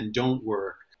 times out of 10 don't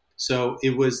work. So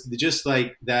it was just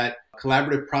that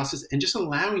collaborative process and just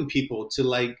allowing people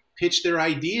to pitch their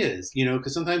ideas,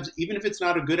 because sometimes even if it's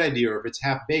not a good idea or if it's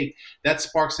half baked, that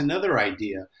sparks another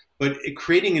idea. But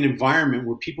creating an environment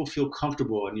where people feel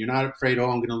comfortable and you're not afraid,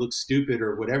 oh, I'm going to look stupid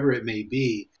or whatever it may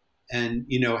be. And,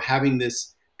 having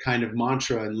this kind of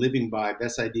mantra and living by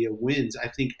best idea wins, I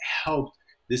think helped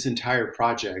this entire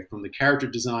project, from the character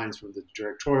designs, from the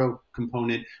directorial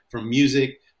component, from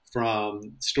music, from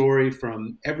story,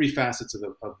 from every facets of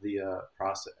the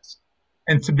process.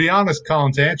 And to be honest,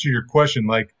 Colin, to answer your question,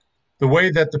 the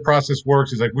way that the process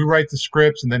works is we write the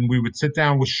scripts, and then we would sit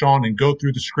down with Sean and go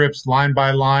through the scripts line by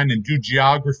line and do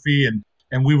geography,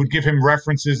 and we would give him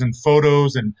references and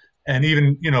photos and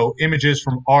even, images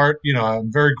from art.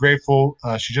 I'm very grateful.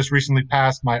 She just recently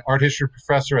passed, my art history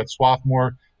professor at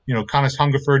Swarthmore, Connis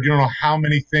Hungerford. You don't know how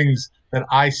many things that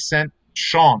I sent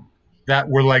Sean that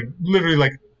were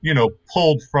literally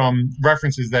pulled from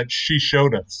references that she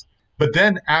showed us. But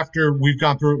then after we've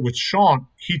gone through it with Sean,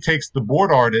 he takes the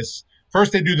board artists.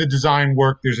 First, they do the design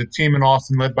work. There's a team in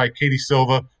Austin led by Katie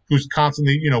Silva, who's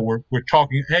constantly, we're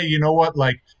talking, hey, you know what,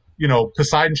 like,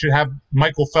 Poseidon should have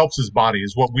Michael Phelps's body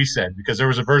is what we said, because there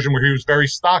was a version where he was very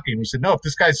stocky. And we said, no, if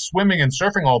this guy's swimming and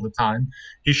surfing all the time,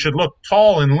 he should look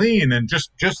tall and lean and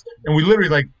and we literally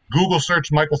like Google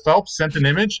searched Michael Phelps, sent an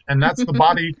image, and that's the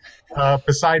body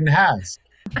Poseidon has.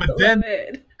 But then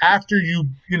after you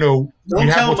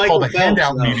have what's called a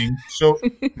handout meeting. So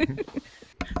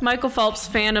Michael Phelps,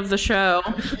 fan of the show.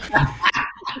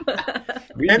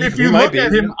 And if you look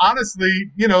at him,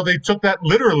 honestly, they took that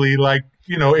literally. Like,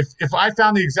 if I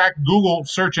found the exact Google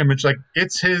search image, like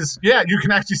it's his, you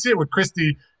can actually see it with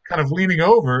Christy kind of leaning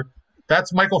over.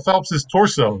 That's Michael Phelps's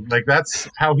torso. Like, that's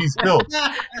how he's built.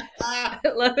 I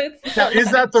love it. Now,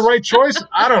 is that the right choice?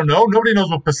 I don't know. Nobody knows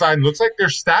what Poseidon looks like.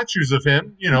 There's statues of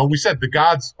him. We said the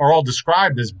gods are all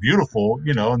described as beautiful,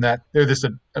 and that they're this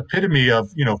epitome of,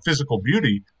 physical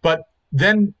beauty. But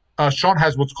then Sean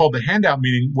has what's called the handout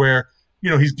meeting where,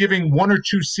 he's giving one or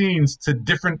two scenes to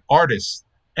different artists.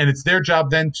 And it's their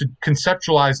job then to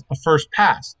conceptualize a first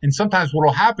pass. And sometimes what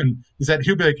will happen is that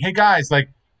he'll be like, hey, guys, like,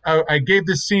 I gave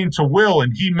this scene to Will,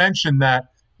 and he mentioned that,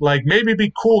 like, maybe it'd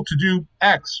be cool to do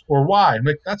X or Y. I'm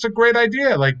like, that's a great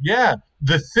idea. Like, yeah.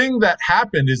 The thing that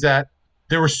happened is that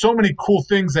there were so many cool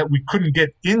things that we couldn't get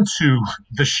into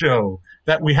the show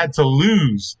that we had to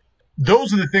lose.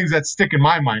 Those are the things that stick in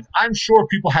my mind. I'm sure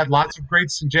people had lots of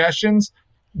great suggestions.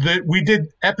 We did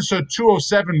episode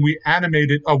 207,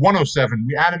 107,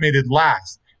 we animated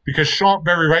last because Sean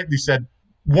very rightly said,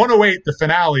 108, the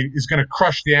finale, is going to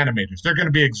crush the animators. They're going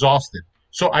to be exhausted.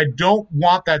 So I don't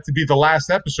want that to be the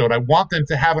last episode. I want them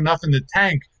to have enough in the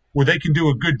tank where they can do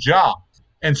a good job.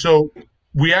 And so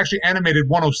we actually animated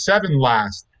 107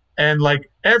 last. And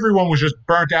like everyone was just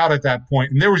burnt out at that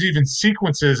point. And there was even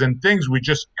sequences and things we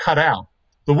just cut out.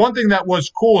 The one thing that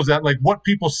was cool is that like what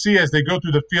people see as they go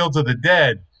through the fields of the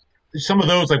dead, some of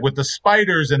those like with the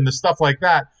spiders and the stuff like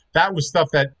that, that was stuff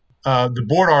that the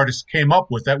board artists came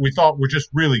up with that we thought were just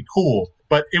really cool.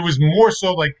 But it was more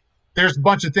so like there's a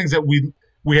bunch of things that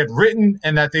we had written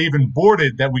and that they even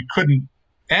boarded that we couldn't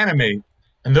animate.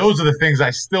 And those are the things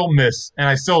I still miss. And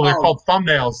they're called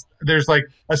thumbnails. There's like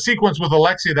a sequence with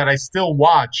Alexia that I still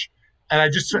watch.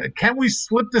 And can we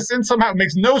slip this in somehow? It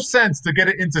makes no sense to get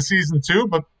it into season 2,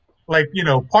 but like,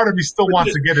 part of me still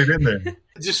wants to get it in there.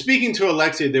 Just speaking to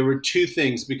Alexia, there were two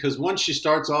things, because once she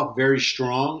starts off very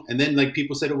strong, and then like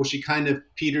people said, well, she kind of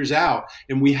peters out.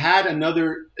 And we had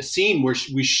another scene where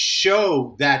we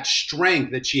show that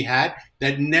strength that she had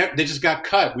that just got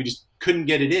cut. We just couldn't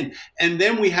get it in. And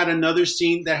then we had another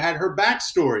scene that had her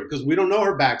backstory, because we don't know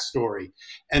her backstory.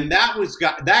 And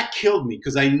that killed me,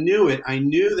 because I knew it. I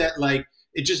knew that like,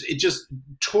 it just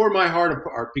tore my heart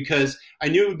apart, because I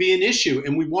knew it would be an issue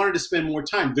and we wanted to spend more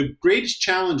time. The greatest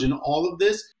challenge in all of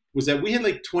this was that we had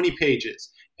like 20 pages.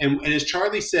 And as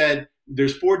Charlie said,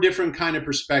 there's 4 different kind of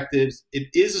perspectives. It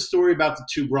is a story about the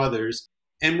 2 brothers.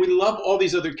 And we love all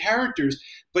these other characters,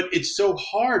 but it's so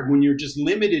hard when you're just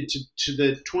limited to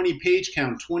the 20 page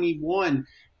count, 21,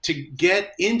 to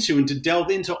get into and to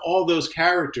delve into all those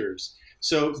characters.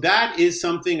 So that is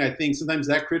something I think sometimes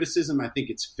that criticism, I think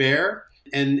it's fair.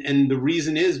 And the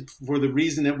reason is for the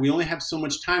reason that we only have so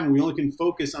much time. We only can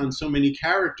focus on so many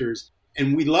characters.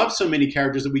 And we love so many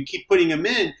characters that we keep putting them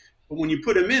in. But when you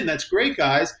put them in, that's great,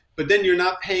 guys. But then you're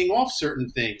not paying off certain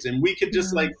things. And we could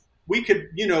just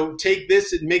take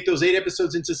this and make those 8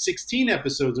 episodes into 16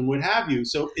 episodes and what have you.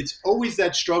 So it's always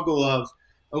that struggle of,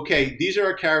 okay, these are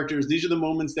our characters. These are the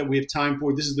moments that we have time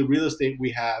for. This is the real estate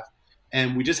we have.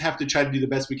 And we just have to try to do the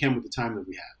best we can with the time that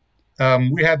we have.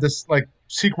 We had this like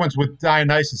sequence with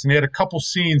Dionysus, and he had a couple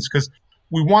scenes because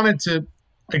we wanted to,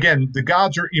 again, the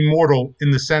gods are immortal in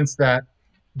the sense that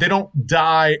they don't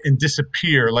die and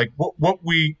disappear. Like what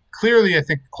we clearly, I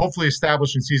think, hopefully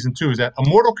established in season 2 is that a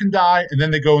mortal can die and then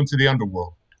they go into the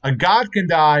underworld. A god can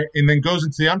die and then goes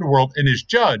into the underworld and is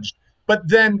judged. But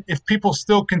then if people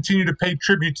still continue to pay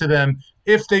tribute to them,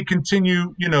 if they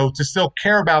continue, to still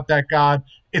care about that god,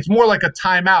 it's more like a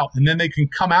timeout, and then they can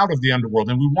come out of the underworld.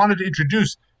 And we wanted to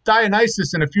introduce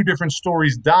Dionysus in a few different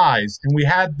stories dies. And we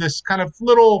had this kind of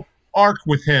little arc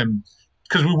with him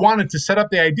because we wanted to set up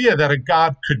the idea that a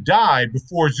god could die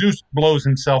before Zeus blows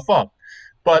himself up.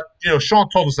 But, Sean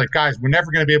told us, like, guys, we're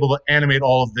never going to be able to animate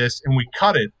all of this, and we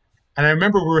cut it. And I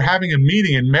remember we were having a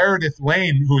meeting, and Meredith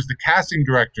Lane, who was the casting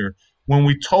director, when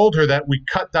we told her that we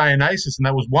cut Dionysus and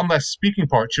that was one less speaking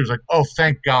part, she was like, oh,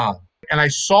 thank God. And I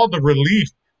saw the relief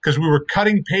because we were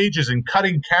cutting pages and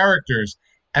cutting characters.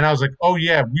 And I was like, oh,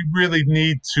 yeah, we really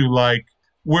need to, like,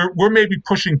 we're maybe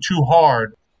pushing too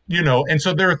hard, And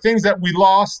so there are things that we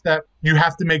lost that you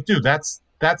have to make do. That's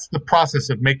that's the process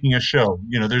of making a show.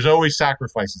 There's always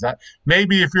sacrifices.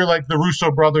 Maybe if you're like the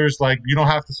Russo brothers, like you don't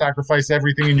have to sacrifice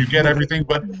everything and you get everything.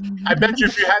 But I bet you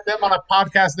if you had them on a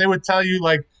podcast, they would tell you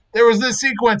like there was this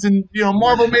sequence and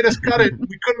Marvel made us cut it.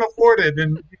 We couldn't afford it,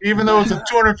 and even though it's a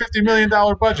 $250 million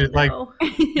budget, like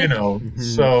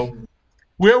so.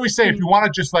 We always say if you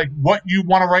want to just like what you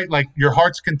want to write, like your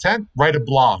heart's content, write a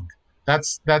blog.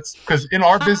 That's because in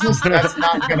our business, that's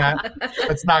not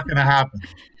gonna happen.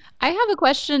 I have a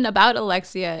question about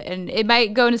Alexia, and it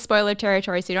might go into spoiler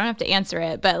territory, so you don't have to answer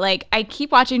it. But like, I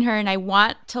keep watching her, and I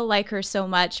want to like her so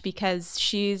much because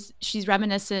she's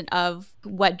reminiscent of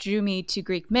what drew me to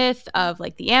Greek myth, of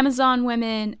like the Amazon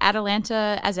women,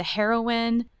 Atalanta as a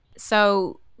heroine.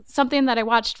 So something that I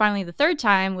watched finally the third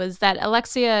time was that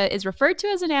Alexia is referred to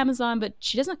as an Amazon, but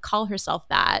she doesn't call herself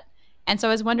that. And so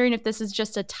I was wondering if this is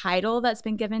just a title that's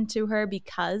been given to her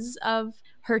because of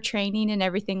her training and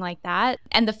everything like that.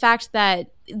 And the fact that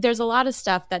there's a lot of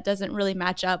stuff that doesn't really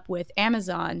match up with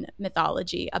Amazon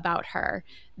mythology about her.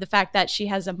 The fact that she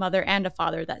has a mother and a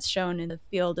father that's shown in the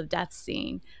Field of Death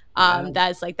scene.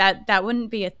 That's like that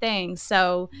wouldn't be a thing.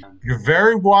 So you're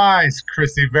very wise,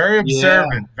 Chrissy, very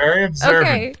observant, very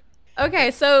observant.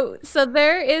 Okay, so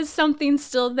there is something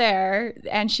still there,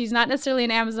 and she's not necessarily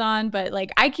an Amazon, but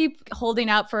like I keep holding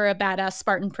out for a badass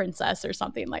Spartan princess or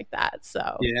something like that.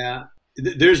 So yeah,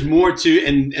 there's more to,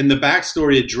 and the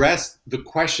backstory addressed the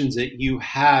questions that you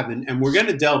have, and we're going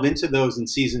to delve into those in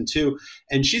season 2.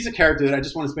 And she's a character that I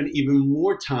just want to spend even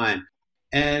more time.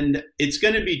 And it's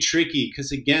going to be tricky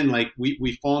because, again, like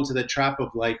we fall into the trap of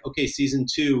like, okay, season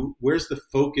 2, where's the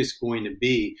focus going to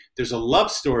be? There's a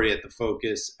love story at the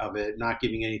focus of it, not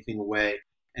giving anything away.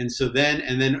 And so then,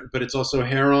 but it's also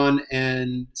Heron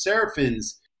and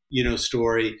Seraphine's,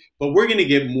 story. But we're going to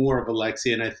get more of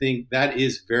Alexia. And I think that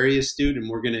is very astute. And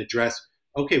we're going to address,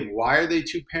 okay, why are they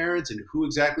 2 parents and who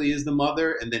exactly is the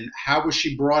mother? And then how was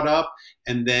she brought up?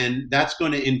 And then that's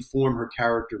going to inform her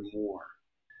character more.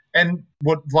 And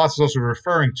what Vlas is also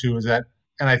referring to is that,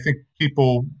 and I think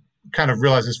people kind of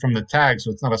realize this from the tag,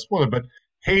 so it's not a spoiler, but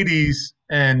Hades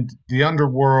and the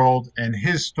underworld and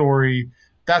his story,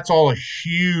 that's all a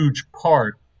huge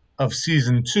part of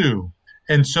season 2.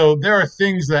 And so there are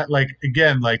things that like,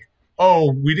 again, like,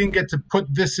 oh, we didn't get to put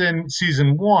this in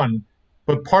season 1,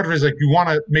 but part of it is like you want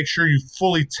to make sure you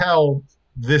fully tell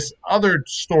this other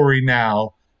story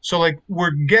now. So like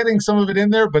we're getting some of it in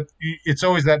there, but it's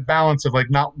always that balance of like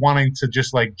not wanting to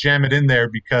just like jam it in there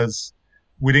because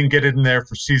we didn't get it in there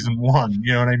for season 1.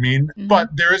 You know what I mean? Mm-hmm. But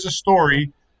there is a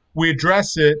story. We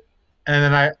address it, and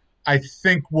then I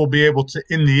think we'll be able to,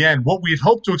 in the end, what we'd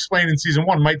hoped to explain in season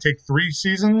 1 might take 3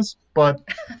 seasons, but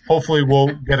hopefully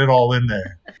we'll get it all in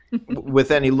there. With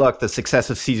any luck, the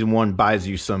success of season 1 buys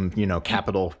you some,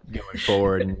 capital going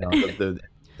forward, and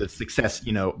the success,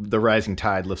 the rising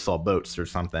tide lifts all boats or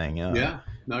something. Yeah,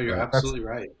 no, you're absolutely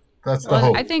right. That's the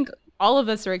hope. I think all of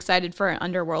us are excited for an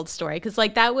underworld story because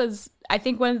like that was, I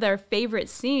think, one of their favorite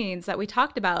scenes that we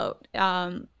talked about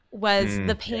was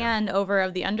the pan over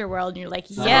of the underworld, and you're like,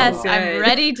 yes, I'm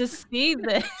ready to see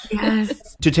this.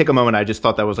 Yes. To take a moment, I just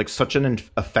thought that was like such an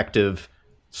effective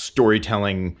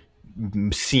storytelling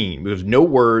scene. There's no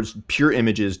words, pure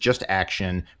images, just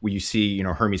action, where you see,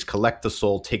 Hermes collect the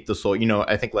soul, take the soul.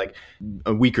 I think like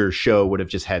a weaker show would have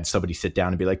just had somebody sit down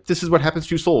and be like, this is what happens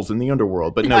to souls in the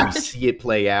underworld. But no, we see it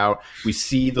play out. We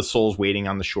see the souls waiting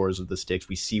on the shores of the Styx.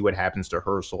 We see what happens to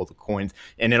her soul, the coins,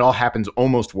 and it all happens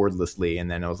almost wordlessly. And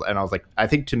then I was like, I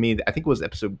think it was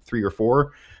episode 3 or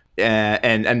 4.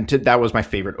 That was my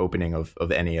favorite opening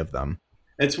of any of them.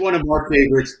 It's one of our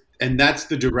favorites. And that's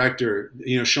the director.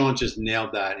 Sean just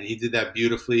nailed that. And he did that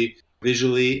beautifully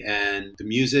visually, and the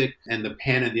music and the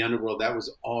pan in the underworld, that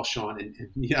was all Sean. And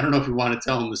I don't know if you want to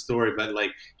tell him the story, but like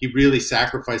he really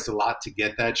sacrificed a lot to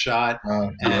get that shot.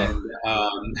 Well,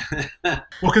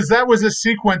 because that was a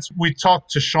sequence we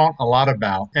talked to Sean a lot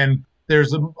about. And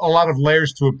there's a lot of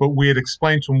layers to it, but we had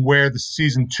explained to him where the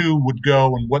season 2 would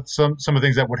go and what some of the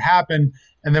things that would happen.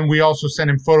 And then we also sent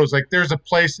him photos. Like there's a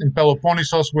place in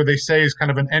Peloponnesos where they say is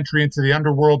kind of an entry into the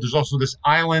underworld. There's also this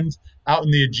island out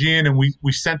in the Aegean, and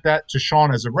we sent that to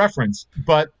Sean as a reference.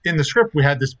 But in the script, we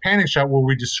had this panning shot where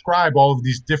we describe all of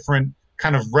these different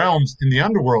kind of realms in the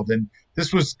underworld. And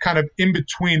this was kind of in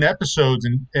between episodes,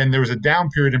 and there was a down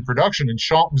period in production, and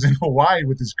Sean was in Hawaii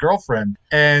with his girlfriend.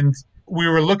 And we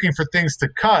were looking for things to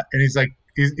cut, and he's like,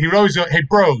 he would always go, hey,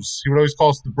 bros. He would always call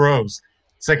us the bros.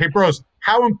 It's like, hey, bros,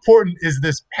 how important is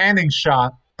this panning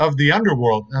shot of the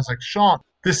underworld? And I was like, Sean,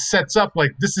 this sets up,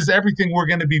 like, this is everything we're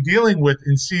going to be dealing with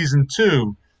in season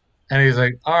 2. And he's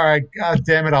like, all right, God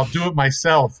damn it, I'll do it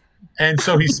myself. And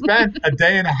so he spent a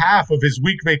day and a half of his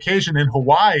week vacation in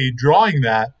Hawaii drawing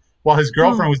that while his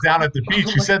girlfriend was down at the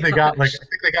beach. He said they got I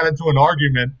think they got into an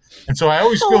argument. And so I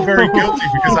always feel very guilty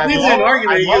because I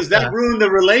love that ruined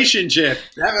the relationship.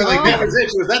 That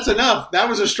was that's enough. That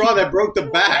was a straw that broke the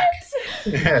back.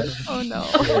 Yeah. Oh no.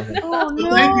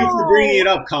 Thank you for bringing it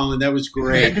up, Colin. That was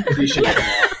great. Appreciate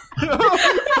it.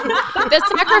 The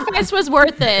sacrifice was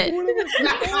worth it.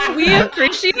 We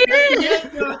appreciate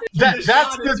it. That's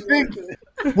the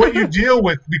thing. What you deal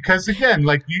with, because again,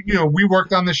 like you know, we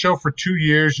worked on the show for 2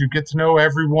 years. You get to know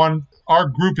everyone. Our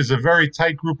group is a very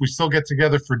tight group. We still get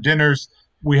together for dinners.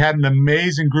 We had an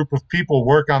amazing group of people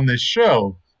work on this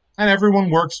show, and everyone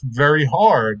works very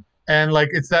hard. And like,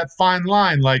 it's that fine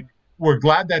line. Like, we're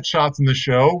glad that Shot's in the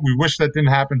show. We wish that didn't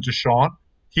happen to Sean.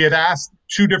 He had asked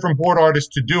 2 different board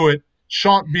artists to do it.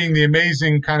 Sean, being the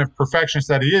amazing kind of perfectionist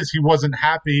that he is, he wasn't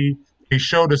happy. He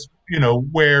showed us, you know,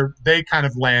 where they kind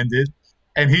of landed,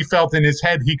 and he felt in his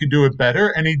head he could do it better,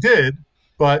 and he did.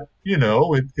 But, you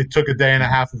know, it took a day and a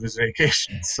half of his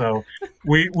vacation. So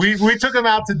we took him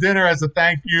out to dinner as a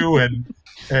thank you, and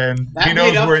he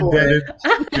knows we're indebted.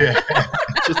 Yeah.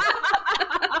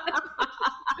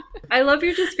 I love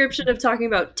your description of talking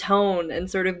about tone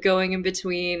and sort of going in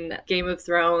between Game of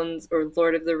Thrones or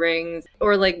Lord of the Rings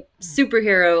or like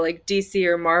superhero like DC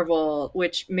or Marvel,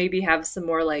 which maybe have some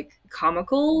more like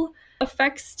comical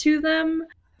effects to them.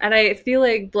 And I feel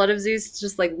like Blood of Zeus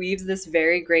just like weaves this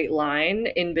very great line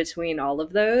in between all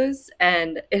of those.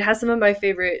 And it has some of my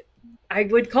favorite, I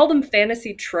would call them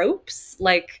fantasy tropes,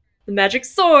 like the magic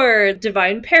sword,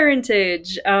 divine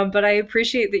parentage. But I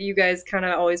appreciate that you guys kind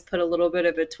of always put a little bit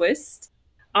of a twist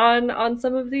on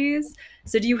some of these.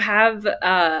 So do you have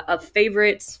a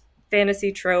favorite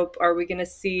fantasy trope? Are we going to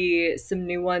see some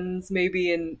new ones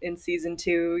maybe in season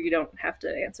 2? You don't have to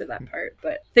answer that part,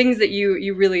 but things that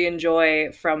you really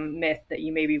enjoy from Myth that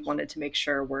you maybe wanted to make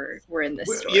sure were in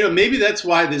this story. You know, maybe that's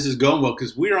why this is going well,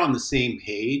 because we're on the same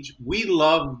page. We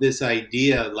love this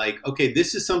idea, like, okay,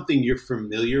 this is something you're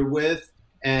familiar with,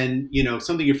 and, you know,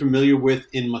 something you're familiar with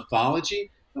in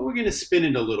mythology, but we're going to spin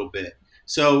it a little bit.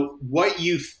 So what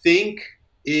you think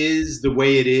is the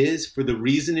way it is for the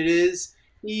reason it is,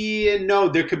 yeah, no,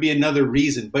 there could be another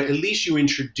reason, but at least you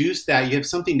introduce that. You have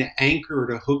something to anchor or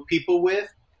to hook people with.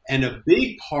 And a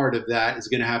big part of that is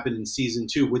going to happen in season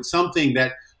 2 with something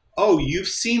that, oh, you've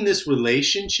seen this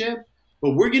relationship,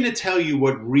 but we're going to tell you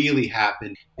what really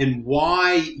happened and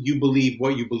why you believe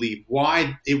what you believe,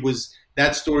 why it was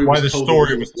that story. Why the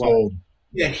story was told.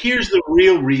 Yeah, here's the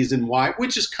real reason why,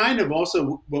 which is kind of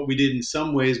also what we did in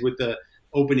some ways with the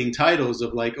opening titles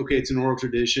of like, okay, it's an oral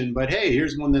tradition, but hey,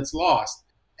 here's one that's lost.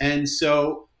 And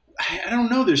so, I don't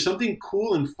know, there's something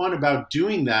cool and fun about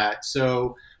doing that.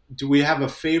 So do we have a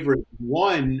favorite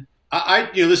one?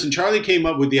 Listen, Charlie came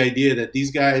up with the idea that these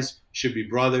guys should be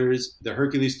brothers, the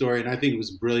Hercules story, and I think it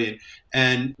was brilliant.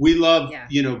 And we love,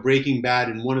 Breaking Bad,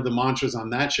 and one of the mantras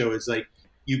on that show is like,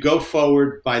 you go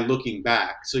forward by looking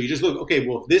back. So you just look, okay,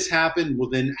 well, if this happened, well,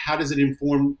 then how does it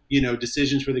inform,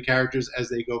 decisions for the characters as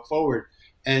they go forward?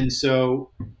 And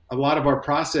so a lot of our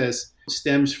process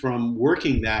stems from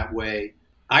working that way.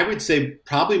 I would say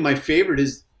probably my favorite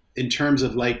is in terms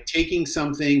of like taking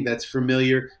something that's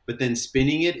familiar, but then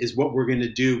spinning it is what we're going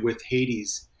to do with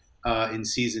Hades in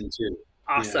season 2.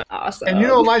 Awesome. Yeah. Awesome. And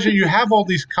Elijah, you have all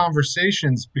these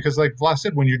conversations because like Vlas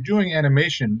said, when you're doing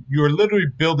animation, you're literally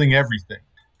building everything.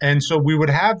 And so we would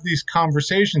have these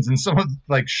conversations, and some of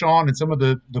like Sean and some of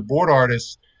the board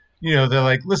artists, they're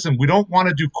like, listen, we don't want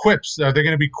to do quips. Are there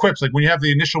going to be quips? Like when you have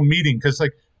the initial meeting, because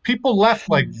like people left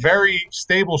like very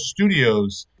stable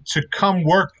studios to come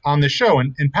work on the show.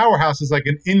 And Powerhouse is like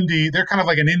they're kind of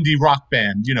like an indie rock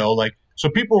band, so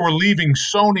people were leaving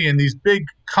Sony and these big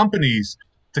companies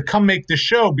to come make the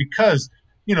show because,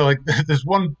 like there's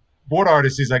one board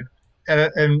artist, he's like,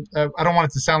 and I don't want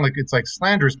it to sound like it's like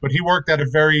slanderous, but he worked at a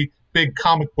very big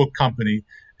comic book company.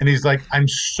 And he's like, I'm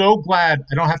so glad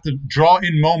I don't have to draw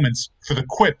in moments for the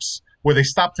quips where they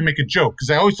stop to make a joke because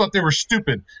I always thought they were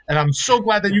stupid. And I'm so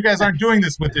glad that you guys aren't doing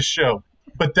this with this show.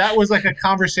 But that was like a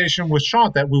conversation with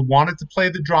Sean that we wanted to play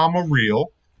the drama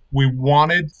real. We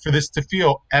wanted for this to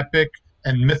feel epic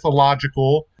and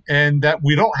mythological, and that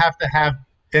we don't have to have,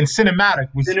 and cinematic.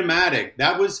 Cinematic.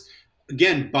 That was,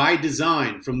 again, by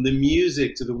design, from the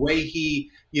music to the way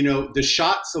he, the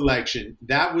shot selection,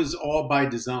 that was all by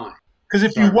design. Because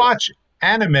if you watch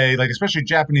anime, like especially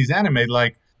Japanese anime,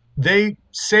 like they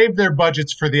save their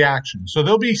budgets for the action. So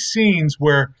there'll be scenes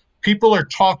where people are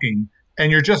talking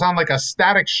and you're just on like a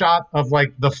static shot of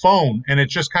like the phone and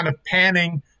it's just kind of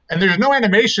panning and there's no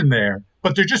animation there,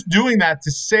 but they're just doing that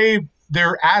to save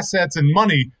their assets and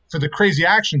money for the crazy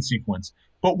action sequence.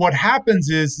 But what happens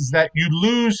is that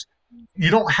you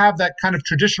don't have that kind of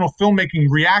traditional filmmaking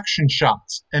reaction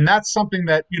shots. And that's something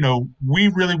that, we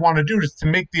really want to do, is to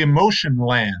make the emotion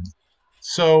land.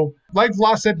 So like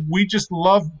Vla said, we just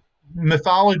love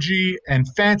mythology and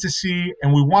fantasy,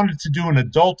 and we wanted to do an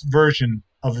adult version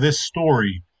of this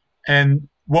story. And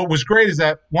what was great is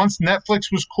that once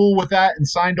Netflix was cool with that and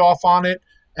signed off on it,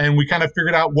 and we kind of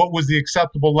figured out what was the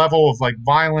acceptable level of like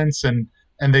violence, and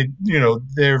they,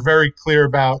 they're very clear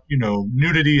about,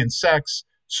 nudity and sex.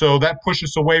 So that pushed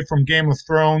us away from Game of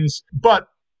Thrones. But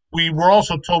we were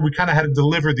also told we kind of had to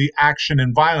deliver the action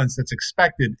and violence that's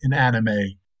expected in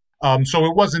anime. So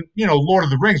it wasn't, Lord of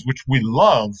the Rings, which we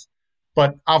love,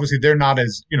 but obviously they're not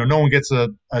as, no one gets a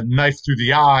knife through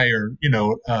the eye or,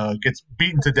 gets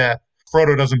beaten to death.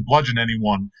 Frodo doesn't bludgeon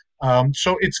anyone.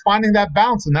 So it's finding that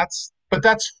balance, and that's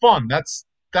fun. That's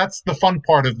the fun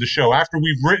part of the show. After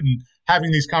we've written,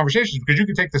 having these conversations, because you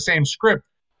could take the same script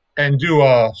and do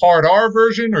a hard R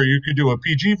version, or you could do a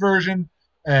PG version,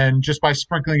 and just by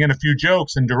sprinkling in a few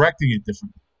jokes and directing it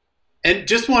differently. And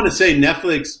just want to say,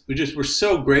 Netflix, we're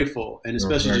so grateful, and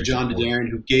especially to John Dadarin,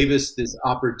 who gave us this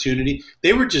opportunity.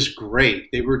 They were just great.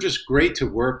 They were just great to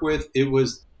work with. It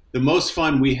was the most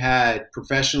fun we had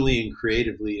professionally and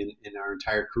creatively in our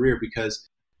entire career, because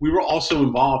we were also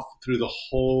involved through the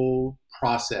whole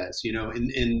process.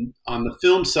 On the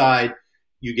film side,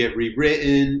 you get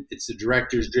rewritten. It's a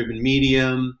director's driven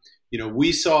medium.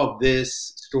 We saw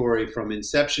this story from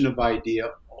inception of idea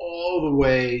all the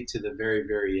way to the very,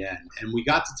 very end. And we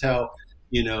got to tell,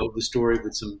 the story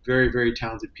with some very, very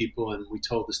talented people. And we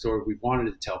told the story we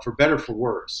wanted to tell, for better, for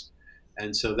worse.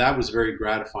 And so that was very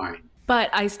gratifying. But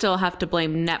I still have to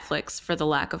blame Netflix for the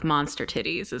lack of monster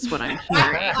titties, is what I'm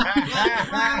hearing.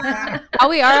 While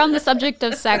we are on the subject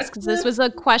of sex, because this was a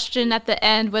question at the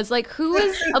end, was like, who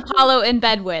is Apollo in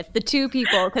bed with? The two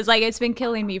people, because it's been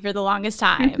killing me for the longest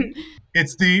time.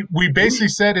 We basically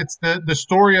said it's the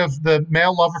story of the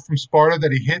male lover from Sparta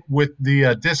that he hit with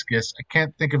the discus. I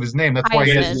can't think of his name. That's why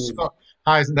he has the scar.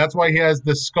 That's why he has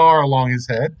the scar along his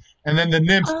head. And then the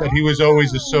nymphs that he was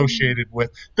always associated with.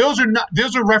 Those are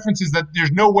references that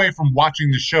there's no way from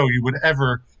watching the show you would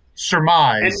ever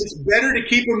surmise. And it's better to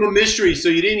keep them a mystery, so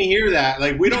you didn't hear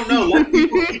that. We don't know. Let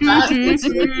people keep asking so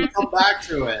they can come back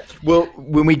to it. Well,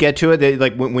 when we get to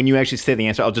it, when you actually say the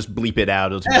answer, I'll just bleep it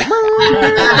out. It'll just be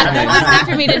it's not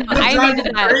for me to know. I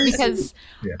needed that because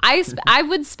I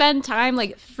would spend time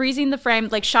freezing the frame,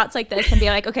 shots like this, and be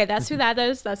like, okay, that's who that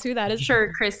is. That's who that is.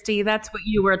 Sure, Christy, that's what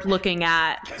you were looking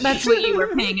at. That's what you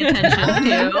were paying attention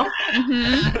to.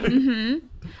 Mm-hmm, mm-hmm.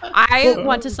 I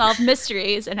want to solve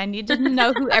mysteries, and I need to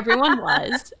know who everyone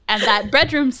was. And that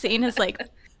bedroom scene is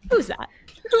who's that?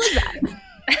 Who is that?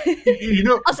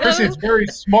 Also, Chrissy, it's very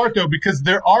smart, though, because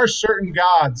there are certain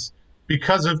gods, we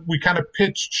kind of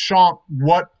pitched Sean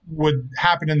what would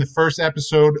happen in the first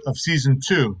episode of season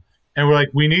 2. And we're like,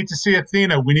 we need to see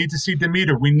Athena. We need to see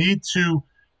Demeter. We need to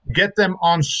get them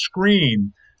on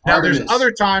screen. Now, Artemis. There's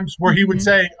other times where he would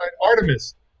say,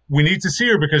 Artemis, we need to see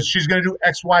her because she's going to do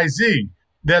X, Y, Z.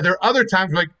 There are other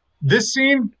times this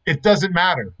scene, it doesn't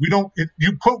matter. You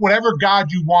put whatever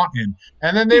god you want in.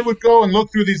 And then they would go and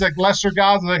look through these lesser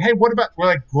gods and hey, what about, we're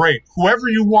like, great, whoever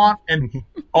you want. And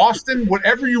Austin,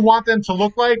 whatever you want them to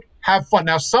look like, have fun.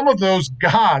 Now, some of those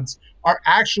gods are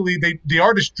actually, the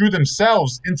artist drew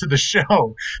themselves into the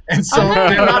show. And so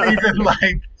they're not even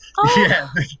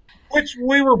which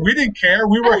we didn't care.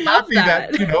 We were happy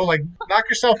that, knock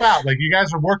yourself out. You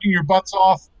guys are working your butts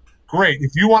off. Great.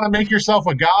 If you want to make yourself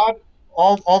a god,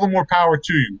 all the more power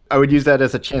to you. I would use that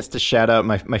as a chance to shout out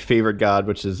my favorite god,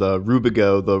 which is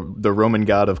Rubigo, the Roman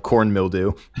god of corn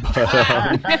mildew.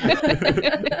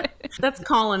 That's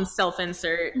Colin's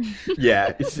self-insert.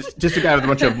 Yeah, it's just a guy with a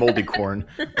bunch of moldy corn.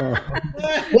 Well,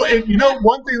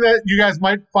 one thing that you guys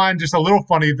might find just a little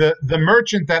funny, the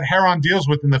merchant that Heron deals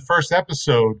with in the first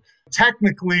episode,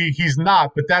 technically he's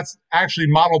not, but that's actually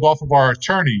modeled off of our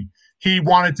attorney. He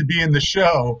wanted to be in the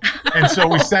show, and so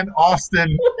we sent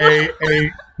Austin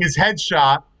his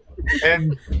headshot,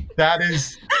 and that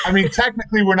is,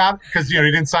 technically we're not, because he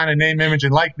didn't sign a name, image,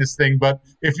 and likeness thing. But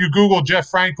if you Google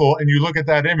Jeff Frankel and you look at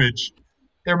that image,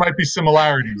 there might be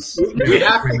similarities. We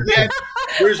have to get.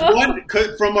 There's one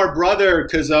from our brother,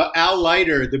 because Al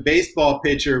Leiter, the baseball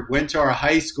pitcher, went to our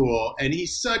high school, and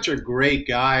he's such a great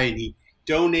guy, and he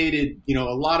donated, a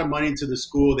lot of money to the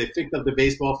school. They picked up the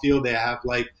baseball field. They have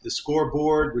the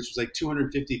scoreboard, which was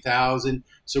 $250,000.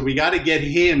 So we got to get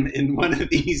him in one of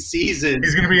these seasons.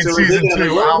 He's going to be in season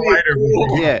 2. Al Leiter.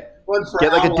 Yeah.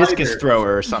 Get like a discus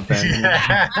thrower or something.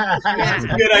 That's a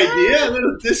good idea. A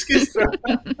little discus thrower.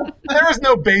 There was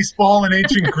no baseball in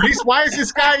ancient Greece. Why is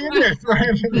this guy in there?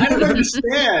 I don't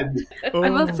understand. I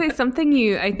will say something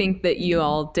I think that you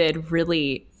all did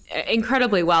really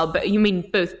incredibly well, but you mean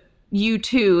both you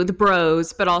two, the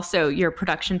bros, but also your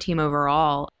production team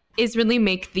overall, is really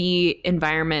make the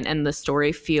environment and the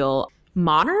story feel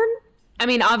modern. I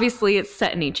mean, obviously it's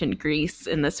set in ancient Greece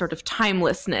in this sort of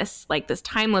timelessness, like this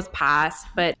timeless past.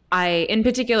 But in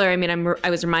particular, I mean, I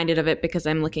was reminded of it because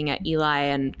I'm looking at Eli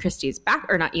and Christy's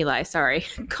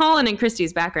Colin and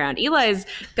Christy's background. Eli's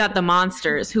got the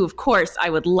monsters, who of course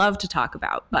I would love to talk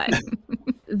about, but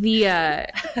the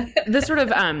sort of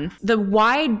the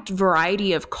wide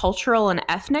variety of cultural and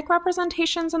ethnic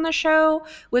representations in the show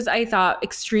was, I thought,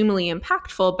 extremely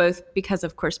impactful, both because,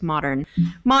 of course, modern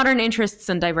interests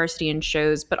and diversity in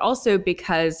shows, but also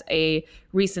because a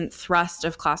recent thrust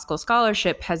of classical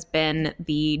scholarship has been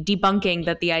the debunking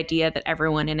that the idea that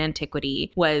everyone in antiquity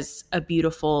was a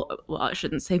beautiful, well, I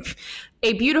shouldn't say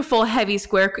a beautiful, heavy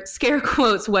scare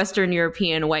quotes Western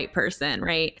European white person,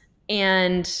 right?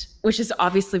 And which is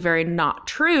obviously very not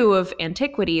true of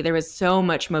antiquity. There was so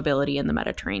much mobility in the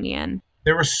Mediterranean.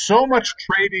 There was so much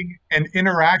trading and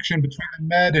interaction between the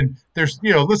Med, and there's,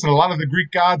 listen, a lot of the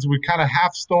Greek gods we kind of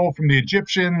half stole from the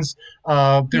Egyptians. There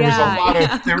was a lot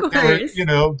of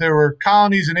there were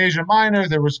colonies in Asia Minor,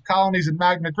 there was colonies in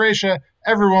Magna Graecia.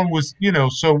 Everyone was,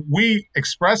 so we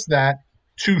expressed that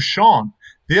to Sean.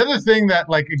 The other thing that,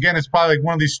 again, it's probably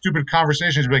one of these stupid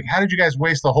conversations, how did you guys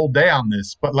waste the whole day on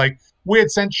this? But we had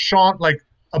sent Sean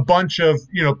a bunch of,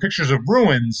 pictures of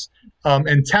ruins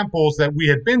and temples that we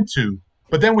had been to.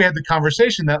 But then we had the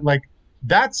conversation that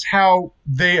that's how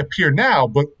they appear now.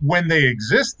 But when they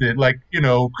existed,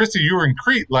 Christy, you were in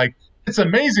Crete, it's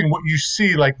amazing what you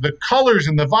see, the colors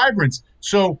and the vibrance.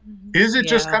 So is it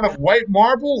just kind of white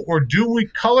marble, or do we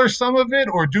color some of it,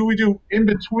 or do we do in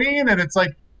between? And it's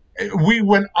we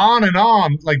went on and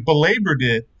on, belabored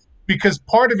it, because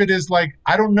part of it is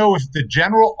I don't know if the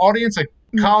general audience,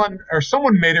 Colin or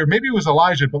someone made it, or maybe it was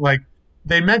Elijah, but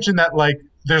they mentioned that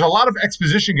there's a lot of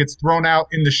exposition gets thrown out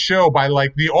in the show by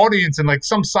the audience and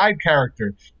some side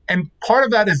character. And part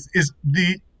of that is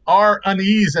our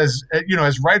unease as,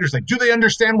 as writers, do they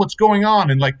understand what's going on?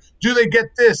 And do they get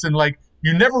this? And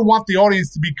you never want the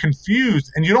audience to be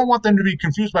confused, and you don't want them to be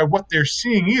confused by what they're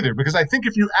seeing either. Because I think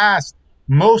if you ask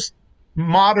most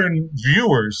modern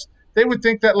viewers, they would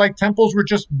think that temples were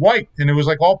just white and it was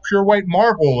all pure white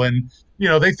marble. And,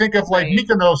 they think of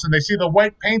Mykonos and they see the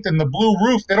white paint and the blue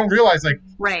roof. They don't realize the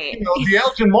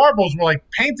Elgin marbles were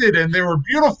painted and they were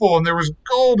beautiful and there was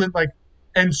gold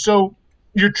and so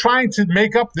you're trying to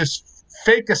make up this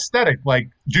fake aesthetic.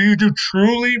 Do you do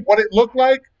truly what it looked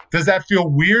like? Does that feel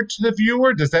weird to the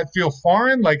viewer? Does that feel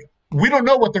foreign? We don't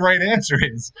know what the right answer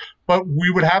is, but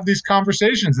we would have these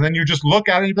conversations and then you just look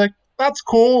at it and be that's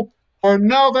cool. Or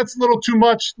no, that's a little too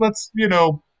much. Let's,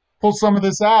 pull some of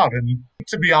this out. And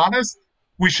to be honest,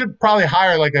 we should probably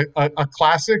hire a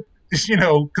classic,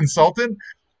 consultant.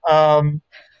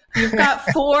 You've got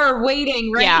 4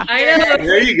 waiting, right? Yeah. I know.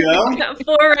 There you go. You've got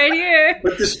 4 right here.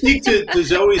 But to speak to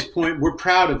Zoe's point, we're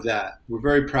proud of that. We're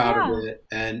very proud of it.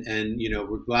 And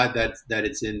we're glad that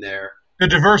it's in there. The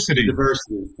diversity. The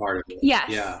diversity is part of it. Yes.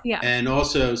 Yeah. And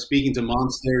also, speaking to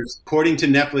monsters, according to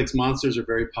Netflix, monsters are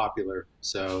very popular.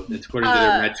 So it's according to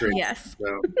their metrics. Yes.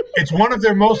 So. It's one of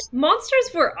their most...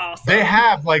 Monsters were awesome. They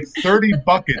have 30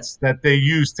 buckets that they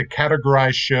use to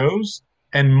categorize shows,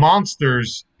 and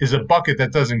Monsters is a bucket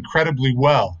that does incredibly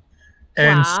well.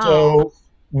 And so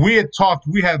we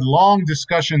had long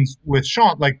discussions with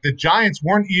Sean. The giants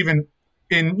weren't even...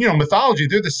 in mythology,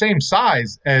 they're the same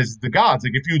size as the gods.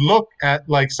 If you look at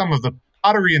some of the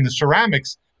pottery and the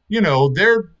ceramics,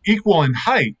 they're equal in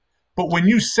height. But when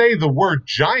you say the word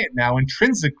giant now,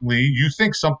 intrinsically, you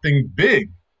think something big.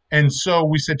 And so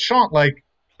we said, Sean,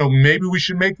 maybe we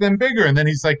should make them bigger. And then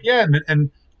he's yeah.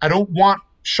 And I don't want,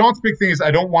 Sean's big thing is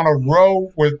I don't want a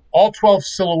row where all 12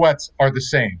 silhouettes are the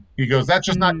same. He goes, that's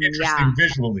just not interesting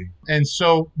visually. And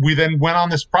so we then went on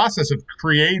this process of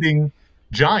creating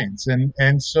giants.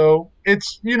 And so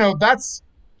it's, that's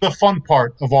the fun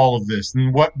part of all of this,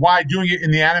 and why doing it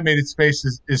in the animated space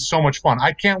is so much fun.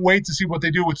 I can't wait to see what they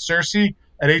do with Cersei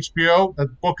at HBO. That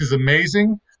book is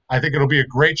amazing. I think it'll be a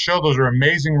great show. Those are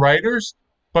amazing writers.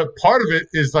 But part of it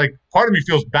is part of me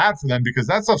feels bad for them because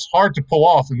that stuff's hard to pull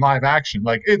off in live action.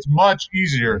 It's much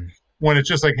easier when it's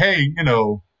just hey,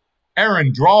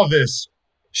 Aaron, draw this.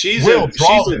 She's a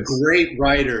great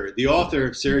writer, the author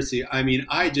of Circe. I mean,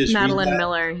 I just Madeline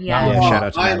Miller. Yeah. Shout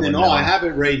out to Madeline Miller. I have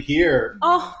it right here.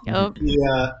 Oh,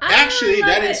 actually,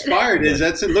 that inspired it.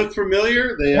 Does that look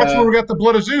familiar? That's where we got the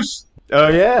Blood of Zeus. Oh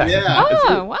yeah. Yeah.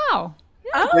 Oh wow.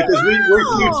 Because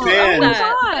we're huge fans.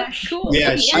 Oh gosh, cool.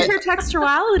 Yeah,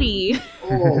 intertextuality.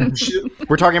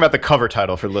 We're talking about the cover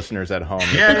title for listeners at home.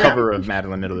 The cover of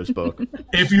Madeline Miller's book.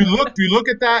 If you look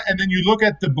at that, and then you look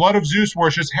at the Blood of Zeus, where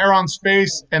it's just Heron's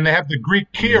face, and they have the Greek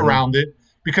key around it,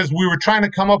 because we were trying to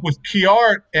come up with key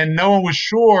art, and no one was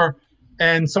sure.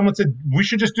 And someone said, we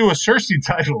should just do a Circe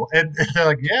title. And they're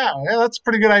like, yeah, that's a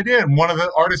pretty good idea. And one of the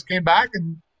artists came back,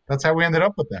 and that's how we ended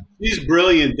up with that. She's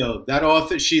brilliant, though. That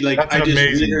author, I just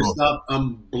read her book. stuff.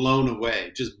 I'm blown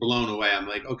away, just blown away. I'm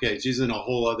like, okay, she's in a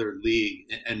whole other league,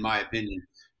 in my opinion,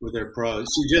 with her prose.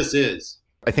 She just is.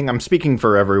 I think I'm speaking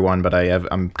for everyone, but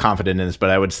I'm confident in this. But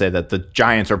I would say that the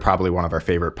giants are probably one of our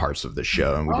favorite parts of the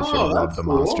show, and we just sort of love the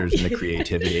monsters and the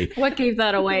creativity. What gave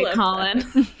that away, Colin?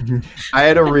 I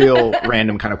had a real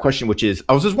random kind of question, which is,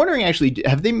 I was just wondering, actually,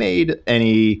 have they made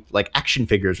any like action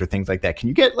figures or things like that? Can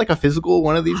you get like a physical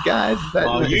one of these guys?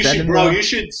 You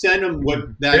should send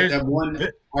them that one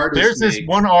artist. There's this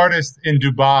one artist in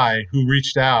Dubai who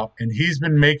reached out, and he's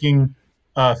been making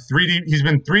 3D. He's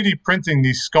been 3D printing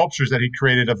these sculptures that he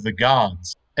created of the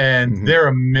gods, and they're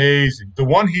amazing. The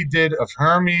one he did of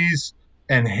Hermes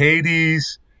and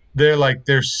Hades,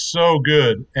 they're so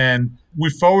good. And we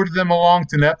forwarded them along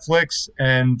to Netflix,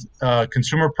 and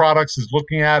Consumer Products is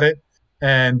looking at it.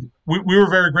 And we were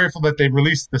very grateful that they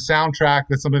released the soundtrack.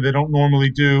 That's something they don't normally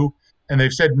do. And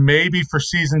they've said maybe for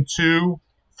season 2,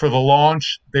 for the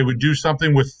launch, they would do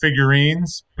something with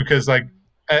figurines, because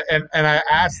and I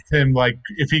asked him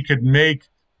if he could make,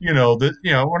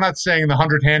 we're not saying the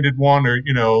 100-handed one or,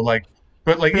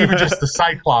 but even just the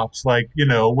Cyclops,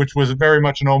 which was very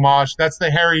much an homage. That's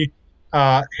the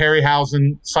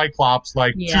Harryhausen Cyclops,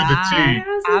 to the T.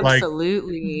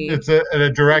 Absolutely. It's a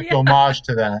direct homage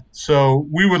to that. So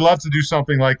we would love to do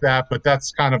something like that, but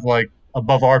that's kind of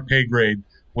above our pay grade.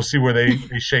 We'll see where they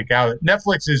shake out.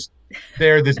 Netflix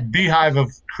they're this beehive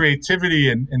of creativity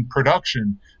and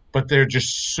production, but they're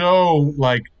just so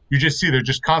you just see they're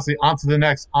just constantly onto the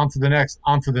next.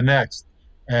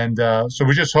 And so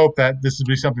we just hope that this will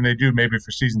be something they do maybe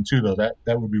for season 2, though.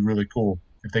 That would be really cool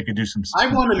if they could do some. I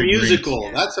want a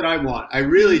musical. That's what I want. I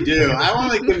really do. I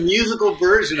want the musical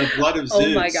version of Blood of Zeus.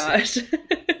 Oh my gosh.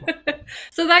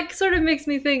 So that sort of makes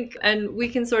me think, and we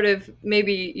can sort of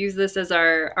maybe use this as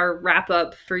our wrap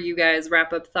up for you guys,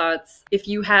 wrap up thoughts. If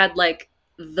you had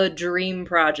the dream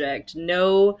project,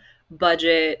 no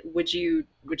budget, would you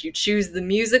choose the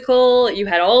musical? You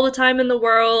had all the time in the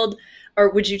world, or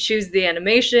would you choose the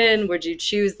animation? Would you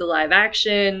choose the live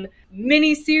action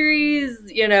miniseries,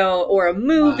 or a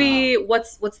movie? Wow.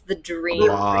 What's the dream?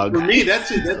 For me,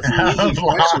 that's an easy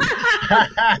question.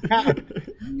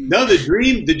 No, the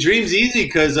dream's easy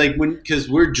because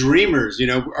we're dreamers.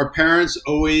 Our parents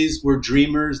always were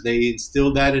dreamers. They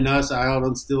instilled that in us. I'll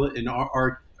instill it in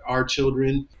our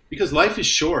children. Because life is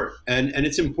short, and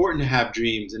it's important to have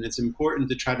dreams, and it's important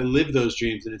to try to live those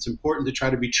dreams, and it's important to try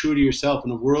to be true to yourself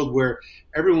in a world where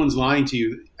everyone's lying to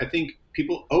you. I think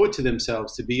people owe it to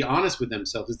themselves to be honest with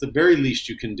themselves. It's the very least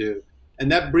you can do.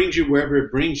 And that brings you wherever it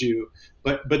brings you.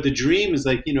 But the dream is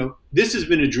this has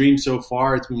been a dream so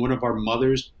far. It's been one of our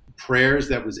mother's prayers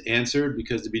that was answered,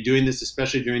 because to be doing this,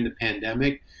 especially during the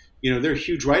pandemic, there are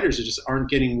huge writers that just aren't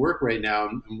getting work right now.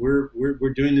 And we're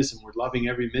doing this, and we're loving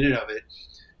every minute of it.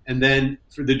 And then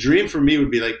for the dream for me would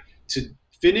be to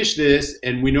finish this,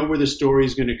 and we know where the story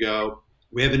is going to go.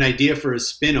 We have an idea for a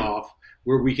spin-off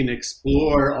where we can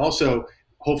explore also,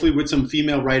 hopefully with some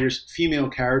female writers, female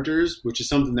characters, which is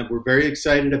something that we're very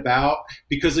excited about.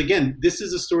 Because again, this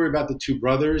is a story about the two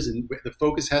brothers, and the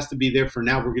focus has to be there for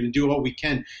now. We're going to do all we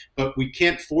can, but we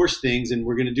can't force things, and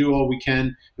we're going to do all we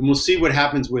can. And we'll see what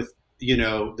happens with,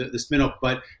 the spin-off.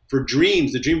 But for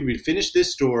dreams, the dream would be to finish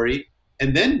this story.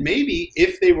 And then maybe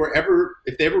if they ever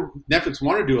Netflix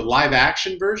wanted to do a live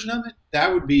action version of it,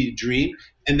 that would be a dream.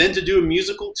 And then to do a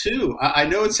musical too. I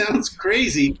know it sounds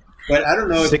crazy, but I don't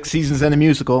know. 6 seasons and a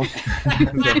musical.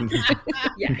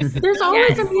 Yes. There's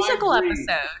always a musical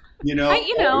episode.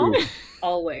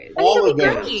 Always. All of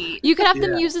them. You could have the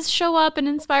muses show up and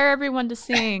inspire everyone to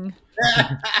sing.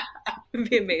 It'd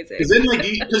be amazing. Because then,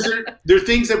 there are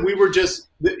things that we were just,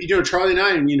 Charlie and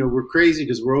I, we're crazy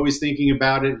because we're always thinking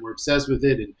about it and we're obsessed with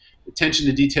it, and attention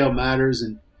to detail matters.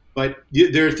 But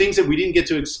there are things that we didn't get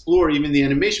to explore, even the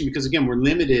animation, because again, we're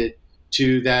limited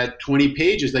to that 20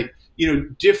 pages.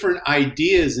 different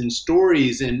ideas and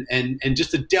stories and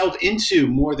just to delve into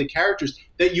more of the characters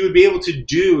that you would be able to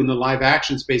do in the live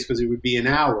action space, because it would be an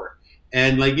hour.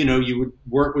 And you would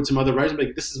work with some other writers,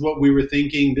 like, this is what we were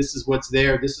thinking, this is what's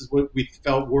there, this is what we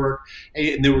felt worked.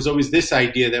 And there was always this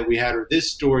idea that we had, or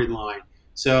this storyline.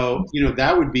 So,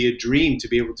 that would be a dream to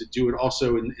be able to do it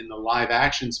also in the live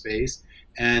action space.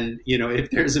 And, if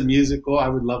there's a musical, I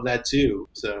would love that too.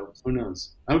 So who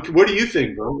knows? What do you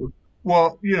think, bro?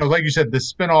 Well, like you said, the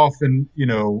spinoff and,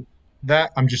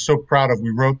 that I'm just so proud of.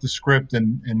 We wrote the script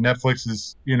and Netflix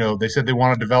is, they said they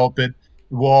want to develop it.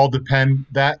 It will all depend.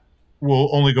 That will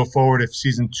only go forward if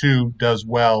season 2 does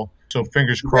well. So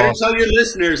fingers crossed. Tell your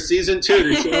listeners season 2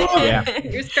 to show up. Yeah.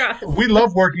 Fingers crossed. We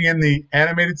love working in the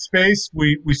animated space.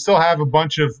 We still have a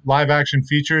bunch of live action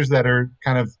features that are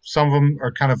some of them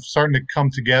are kind of starting to come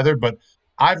together, but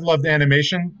I've loved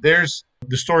animation. There's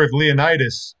the story of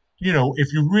Leonidas.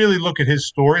 If you really look at his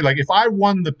story, like if I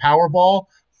won the Powerball,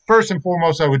 first and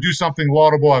foremost, I would do something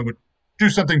laudable. I would do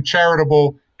something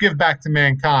charitable, give back to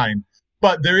mankind.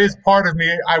 But there is part of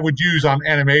me I would use on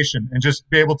animation and just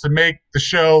be able to make the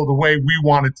show the way we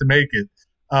wanted to make it.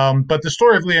 But the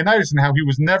story of Leonidas and how he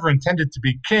was never intended to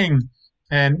be king,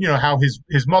 and how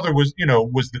his mother was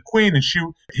was the queen, and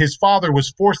his father was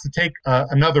forced to take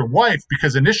another wife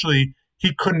because initially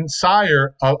he couldn't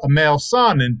sire a male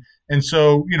son, and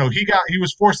so he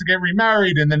was forced to get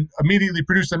remarried and then immediately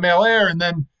produced a male heir, and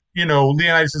then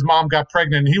Leonidas' mom got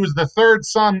pregnant. He was the third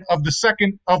son of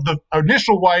the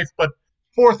initial wife, but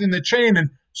fourth in the chain. And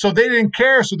so they didn't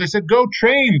care. So they said, go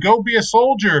train, go be a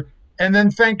soldier. And then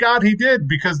thank God he did,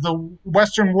 because the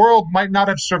Western world might not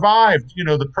have survived,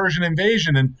 the Persian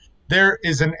invasion. And there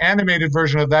is an animated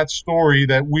version of that story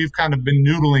that we've kind of been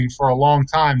noodling for a long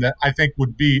time that I think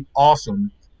would be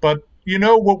awesome. But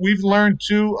what we've learned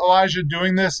too, Elijah,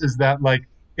 doing this is that, like,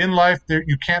 in life,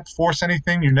 you can't force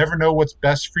anything. You never know what's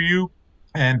best for you.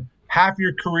 And half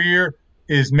your career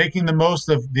is making the most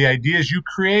of the ideas you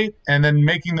create and then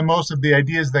making the most of the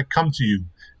ideas that come to you.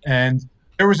 And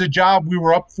there was a job we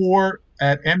were up for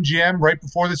at MGM right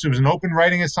before this. It was an open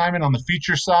writing assignment on the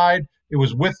feature side. It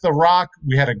was with The Rock.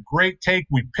 We had a great take.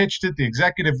 We pitched it. The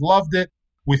executive loved it.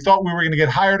 We thought we were going to get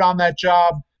hired on that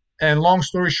job. And long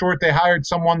story short, they hired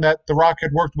someone that The Rock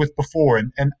had worked with before.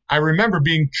 And I remember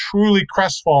being truly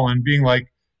crestfallen, being like,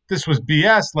 this was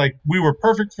BS. Like, we were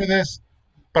perfect for this.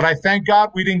 But I thank God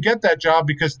we didn't get that job,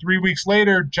 because 3 weeks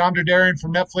later, John Derderian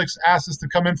from Netflix asked us to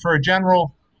come in for a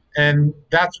general. And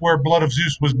that's where Blood of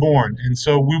Zeus was born. And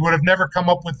so we would have never come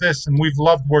up with this. And we've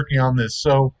loved working on this.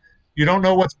 So you don't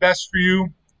know what's best for you.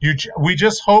 We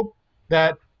just hope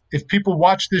that if people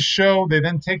watch this show, they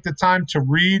then take the time to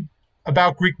read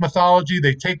about Greek mythology.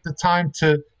 They take the time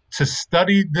to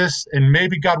study this, and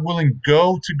maybe, God willing,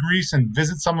 go to Greece and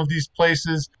visit some of these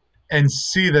places and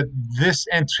see that this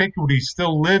antiquity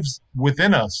still lives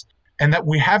within us, and that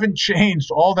we haven't changed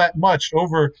all that much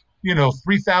over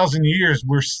 3,000 years.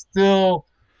 We're still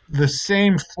the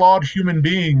same flawed human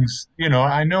beings.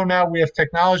 I know now we have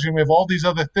technology and we have all these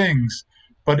other things,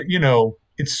 but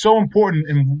it's so important,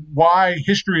 and why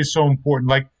history is so important.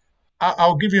 Like,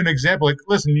 I'll give you an example. Like,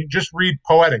 listen, you just read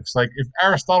Poetics. Like, if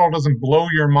Aristotle doesn't blow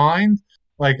your mind,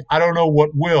 like, I don't know what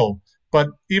will. But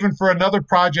even for another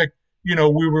project,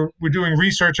 we're doing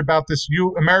research about this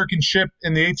American ship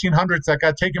in the 1800s that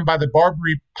got taken by the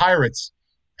Barbary pirates.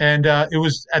 And it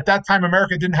was, at that time,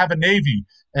 America didn't have a navy.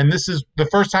 And this is the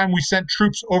first time we sent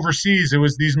troops overseas. It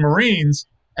was these Marines,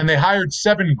 and they hired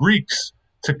 7 Greeks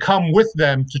to come with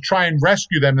them to try and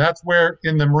rescue them. That's where,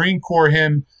 in the Marine Corps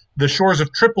hymn, The Shores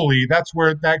of Tripoli, that's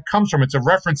where that comes from. It's a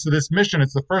reference to this mission.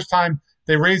 It's the first time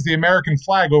they raised the American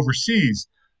flag overseas.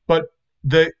 But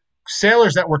the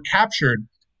sailors that were captured,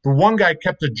 the one guy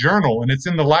kept a journal, and it's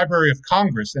in the Library of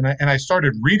Congress, and I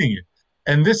started reading it.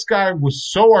 And this guy was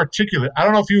so articulate. I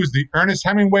don't know if he was the Ernest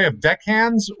Hemingway of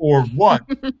deckhands or what,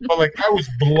 but like, I was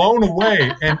blown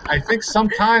away. And I think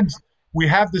sometimes we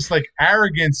have this like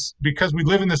arrogance because we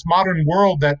live in this modern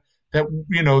world that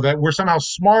we're somehow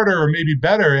smarter or maybe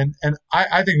better. And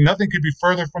I think nothing could be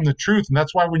further from the truth. And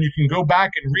that's why when you can go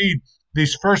back and read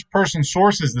these first person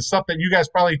sources, the stuff that you guys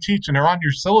probably teach and are on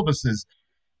your syllabuses,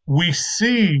 we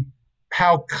see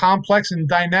how complex and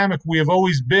dynamic we have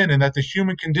always been, and that the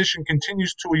human condition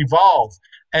continues to evolve.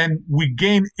 And we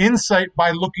gain insight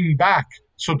by looking back.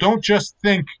 So don't just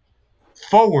think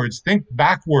forwards, think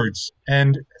backwards.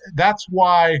 And that's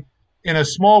why, in a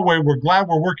small way, we're glad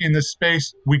we're working in this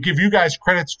space. We give you guys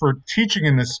credits for teaching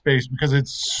in this space because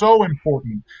it's so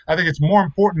important. I think it's more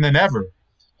important than ever.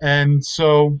 And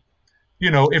so,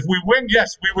 if we win,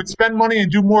 yes, we would spend money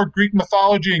and do more Greek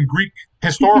mythology and Greek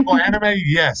historical anime.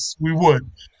 Yes, we would.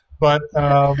 But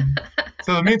so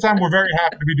in the meantime, we're very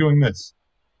happy to be doing this.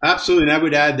 Absolutely. And I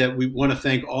would add that we want to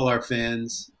thank all our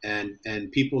fans and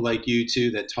people like you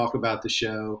too that talk about the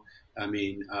show. I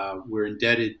mean, we're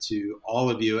indebted to all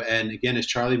of you. And again, as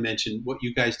Charlie mentioned, what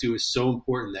you guys do is so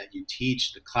important, that you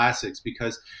teach the classics,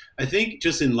 because I think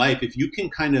just in life, if you can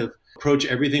kind of approach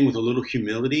everything with a little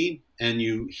humility and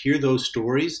you hear those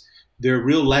stories, there are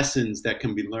real lessons that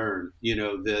can be learned, you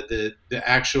know, the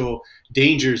actual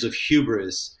dangers of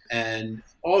hubris and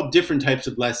all different types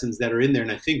of lessons that are in there.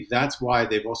 And I think that's why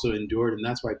they've also endured, and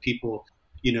that's why people,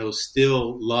 you know,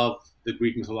 still love the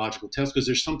Greek mythological tales, because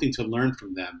there's something to learn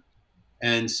from them.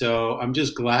 And so I'm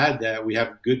just glad that we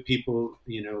have good people,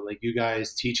 you know, like you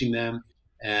guys teaching them,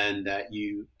 and that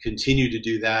you continue to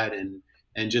do that.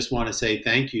 And just want to say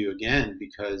thank you again,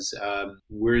 because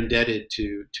we're indebted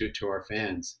to our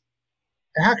fans.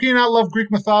 How can you not love Greek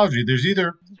mythology? There's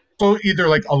either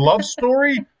like a love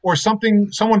story or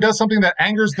someone does something that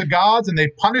angers the gods and they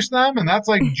punish them, and that's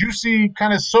like juicy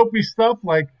kind of soapy stuff.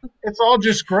 Like, it's all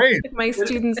just great. My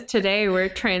students today were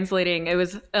translating, it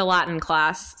was a Latin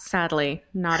class, sadly,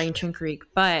 not ancient Greek,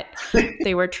 but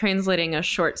they were translating a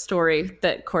short story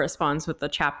that corresponds with the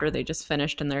chapter they just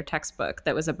finished in their textbook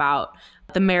that was about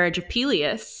the marriage of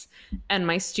Peleus. And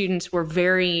my students were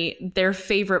their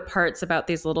favorite parts about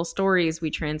these little stories we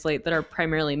translate that are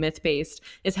primarily myth-based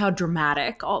is how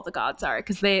dramatic all the gods are.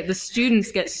 Because the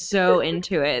students get so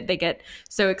into it. They get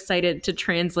so excited to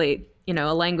translate, you know,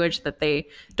 a language that they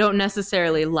don't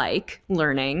necessarily like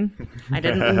learning. I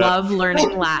didn't love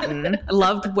learning Latin. I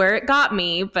loved where it got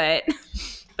me, but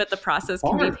the process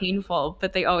can be painful.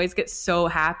 But they always get so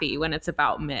happy when it's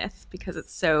about myth, because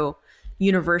it's so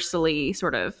universally,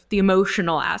 sort of the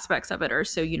emotional aspects of it are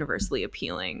so universally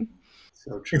appealing.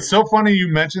 So true. It's so funny you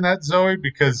mentioned that, Zoe,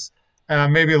 because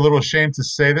I'm maybe a little ashamed to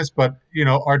say this, but you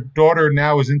know, our daughter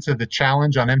now is into The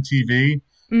Challenge on MTV,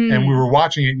 and we were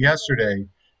watching it yesterday,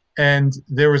 and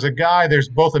there was a guy, there's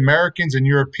both Americans and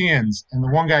Europeans, and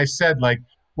the one guy said, like,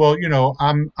 well, you know,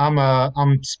 I'm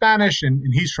Spanish and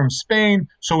he's from Spain,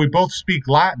 so we both speak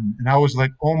Latin. And I was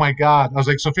like, oh my God. I was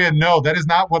like, Sophia, no, that is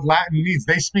not what Latin means.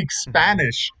 They speak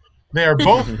Spanish. They are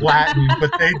both Latin,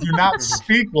 but they do not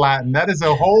speak Latin. That is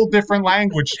a whole different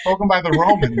language spoken by the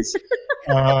Romans.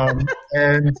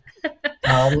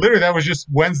 Literally, that was just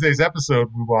Wednesday's episode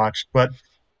we watched. But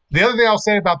the other thing I'll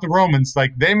say about the Romans,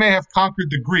 like, they may have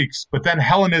conquered the Greeks, but then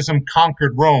Hellenism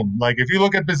conquered Rome. Like, if you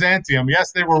look at Byzantium,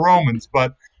 yes, they were Romans,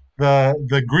 but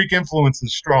the Greek influence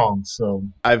is strong. So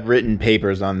I've written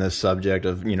papers on this subject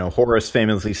of, you know, Horace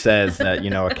famously says that, you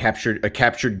know, a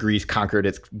captured Greece conquered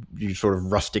its sort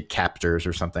of rustic captors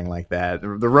or something like that.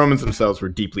 The Romans themselves were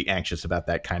deeply anxious about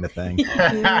that kind of thing.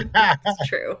 It's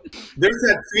true. There's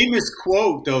that famous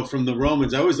quote though from the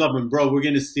Romans. I always love them, bro, we're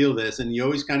going to steal this. And you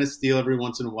always kind of steal every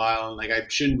once in a while. And like, I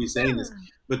shouldn't be saying this,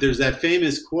 but there's that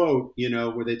famous quote, you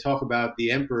know, where they talk about the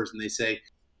emperors and they say,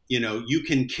 you know, you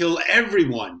can kill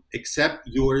everyone except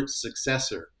your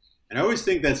successor. And I always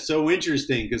think that's so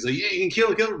interesting, because like, yeah, you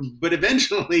can kill, but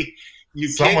eventually you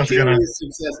can't kill your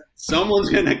successor. Someone's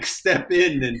going to step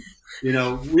in, and, you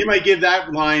know, we might give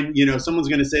that line, you know, someone's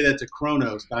going to say that to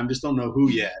Kronos, but I just don't know who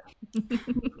yet.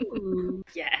 Ooh,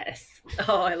 yes.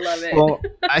 Oh, I love it. Well,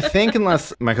 I think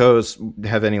unless my co-hosts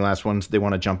have any last ones they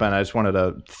want to jump on, I just wanted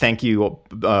to thank you,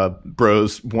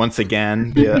 bros, once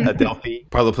again, Adelphi,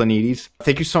 Parloplanides.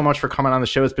 Thank you so much for coming on the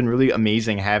show. It's been really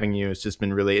amazing having you. It's just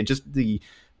been really, and just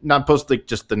not post like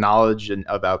just the knowledge and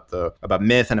about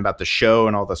myth and about the show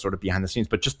and all the sort of behind the scenes,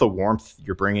 but just the warmth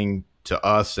you're bringing to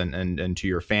us and to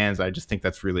your fans. I just think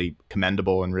that's really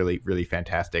commendable and really, really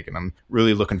fantastic. And I'm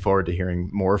really looking forward to hearing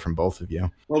more from both of you.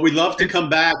 Well, we'd love to come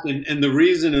back. And the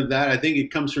reason of that, I think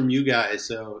it comes from you guys.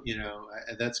 So, you know,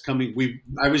 that's coming.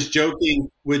 I was joking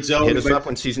with Zoe. Hit us up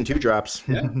when season 2 drops.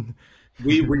 Yeah.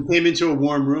 We came into a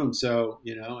warm room. So,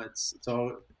 you know, it's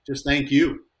all just thank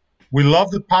you. We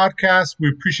love the podcast. We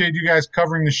appreciate you guys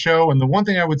covering the show. And the one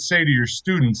thing I would say to your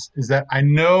students is that I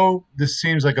know this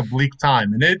seems like a bleak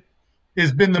time, and it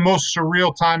has been the most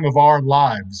surreal time of our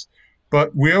lives.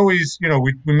 But we always, you know,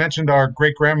 we mentioned our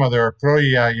great-grandmother,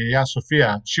 Proia Yaya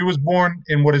Sofia. She was born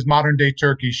in what is modern-day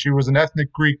Turkey. She was an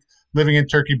ethnic Greek living in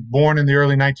Turkey, born in the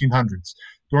early 1900s.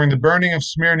 During the burning of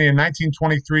Smyrna in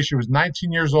 1923, she was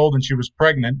 19 years old and she was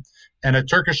pregnant. And a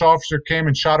Turkish officer came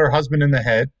and shot her husband in the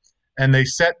head. And they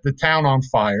set the town on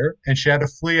fire, and she had to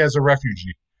flee as a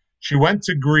refugee. She went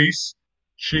to Greece.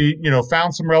 She, you know,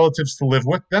 found some relatives to live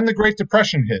with. Then the Great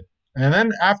Depression hit. And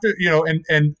then after, you know,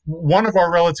 and one of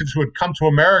our relatives who had come to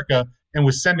America and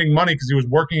was sending money because he was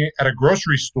working at a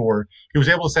grocery store, he was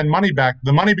able to send money back.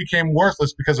 The money became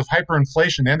worthless because of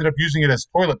hyperinflation. They ended up using it as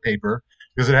toilet paper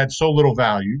because it had so little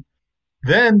value.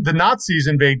 Then the Nazis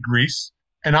invade Greece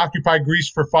and occupy Greece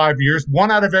for 5 years.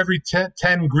 1 out of every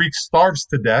 10 Greeks starves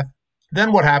to death.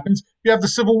 Then what happens? You have the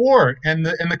Civil War and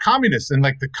the communists, and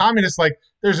like the communists, like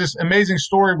there's this amazing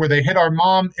story where they hit our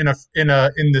mom in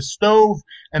the stove,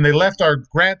 and they left our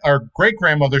great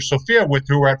grandmother Sophia with,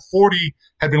 who at 40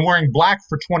 had been wearing black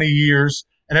for 20 years,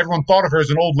 and everyone thought of her as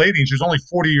an old lady, and she was only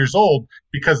 40 years old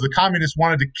because the communists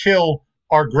wanted to kill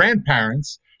our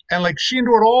grandparents, and like she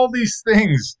endured all these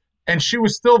things, and she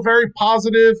was still very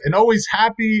positive and always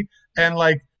happy, and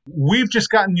like. We've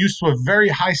just gotten used to a very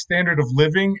high standard of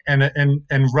living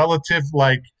and relative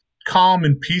like calm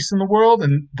and peace in the world.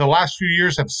 And the last few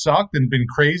years have sucked and been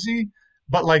crazy,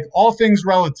 but like all things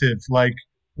relative, like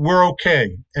we're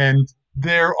okay. And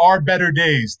there are better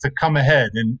days to come ahead.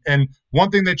 And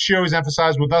one thing that she always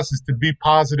emphasized with us is to be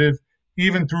positive,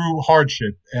 even through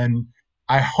hardship. And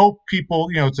I hope people,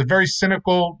 it's a very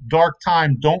cynical, dark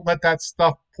time. Don't let that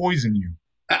stuff poison you.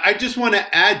 I just want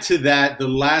to add to that the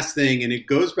last thing, and it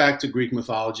goes back to Greek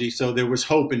mythology. So there was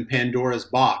hope in Pandora's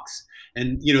box.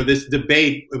 And, this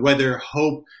debate whether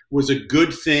hope was a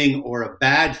good thing or a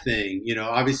bad thing,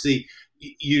 obviously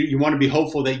you want to be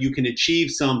hopeful that you can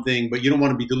achieve something, but you don't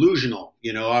want to be delusional.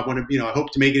 I want to, I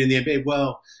hope to make it in the NBA.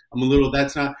 Well,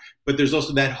 that's not, but there's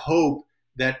also that hope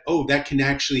that, that can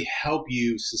actually help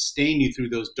you sustain you through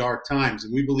those dark times.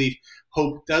 And we believe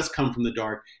hope does come from the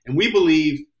dark. And we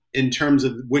believe, in terms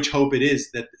of which hope it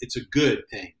is, that it's a good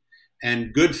thing,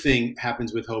 and good thing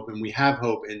happens with hope, and we have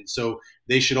hope. And so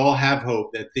they should all have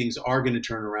hope that things are going to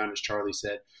turn around, as Charlie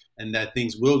said, and that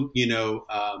things will,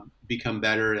 become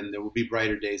better, and there will be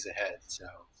brighter days ahead. So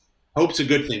hope's a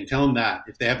good thing. Tell them that.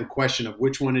 If they have a question of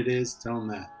which one it is, tell them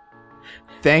that.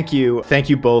 Thank you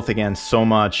both again so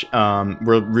much.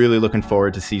 We're really looking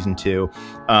forward to season 2,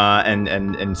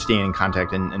 and staying in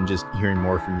contact and just hearing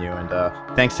more from you. And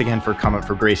thanks again for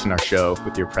gracing our show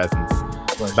with your presence.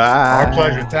 Pleasure. Bye. Our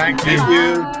pleasure. Thank you.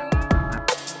 Thank you.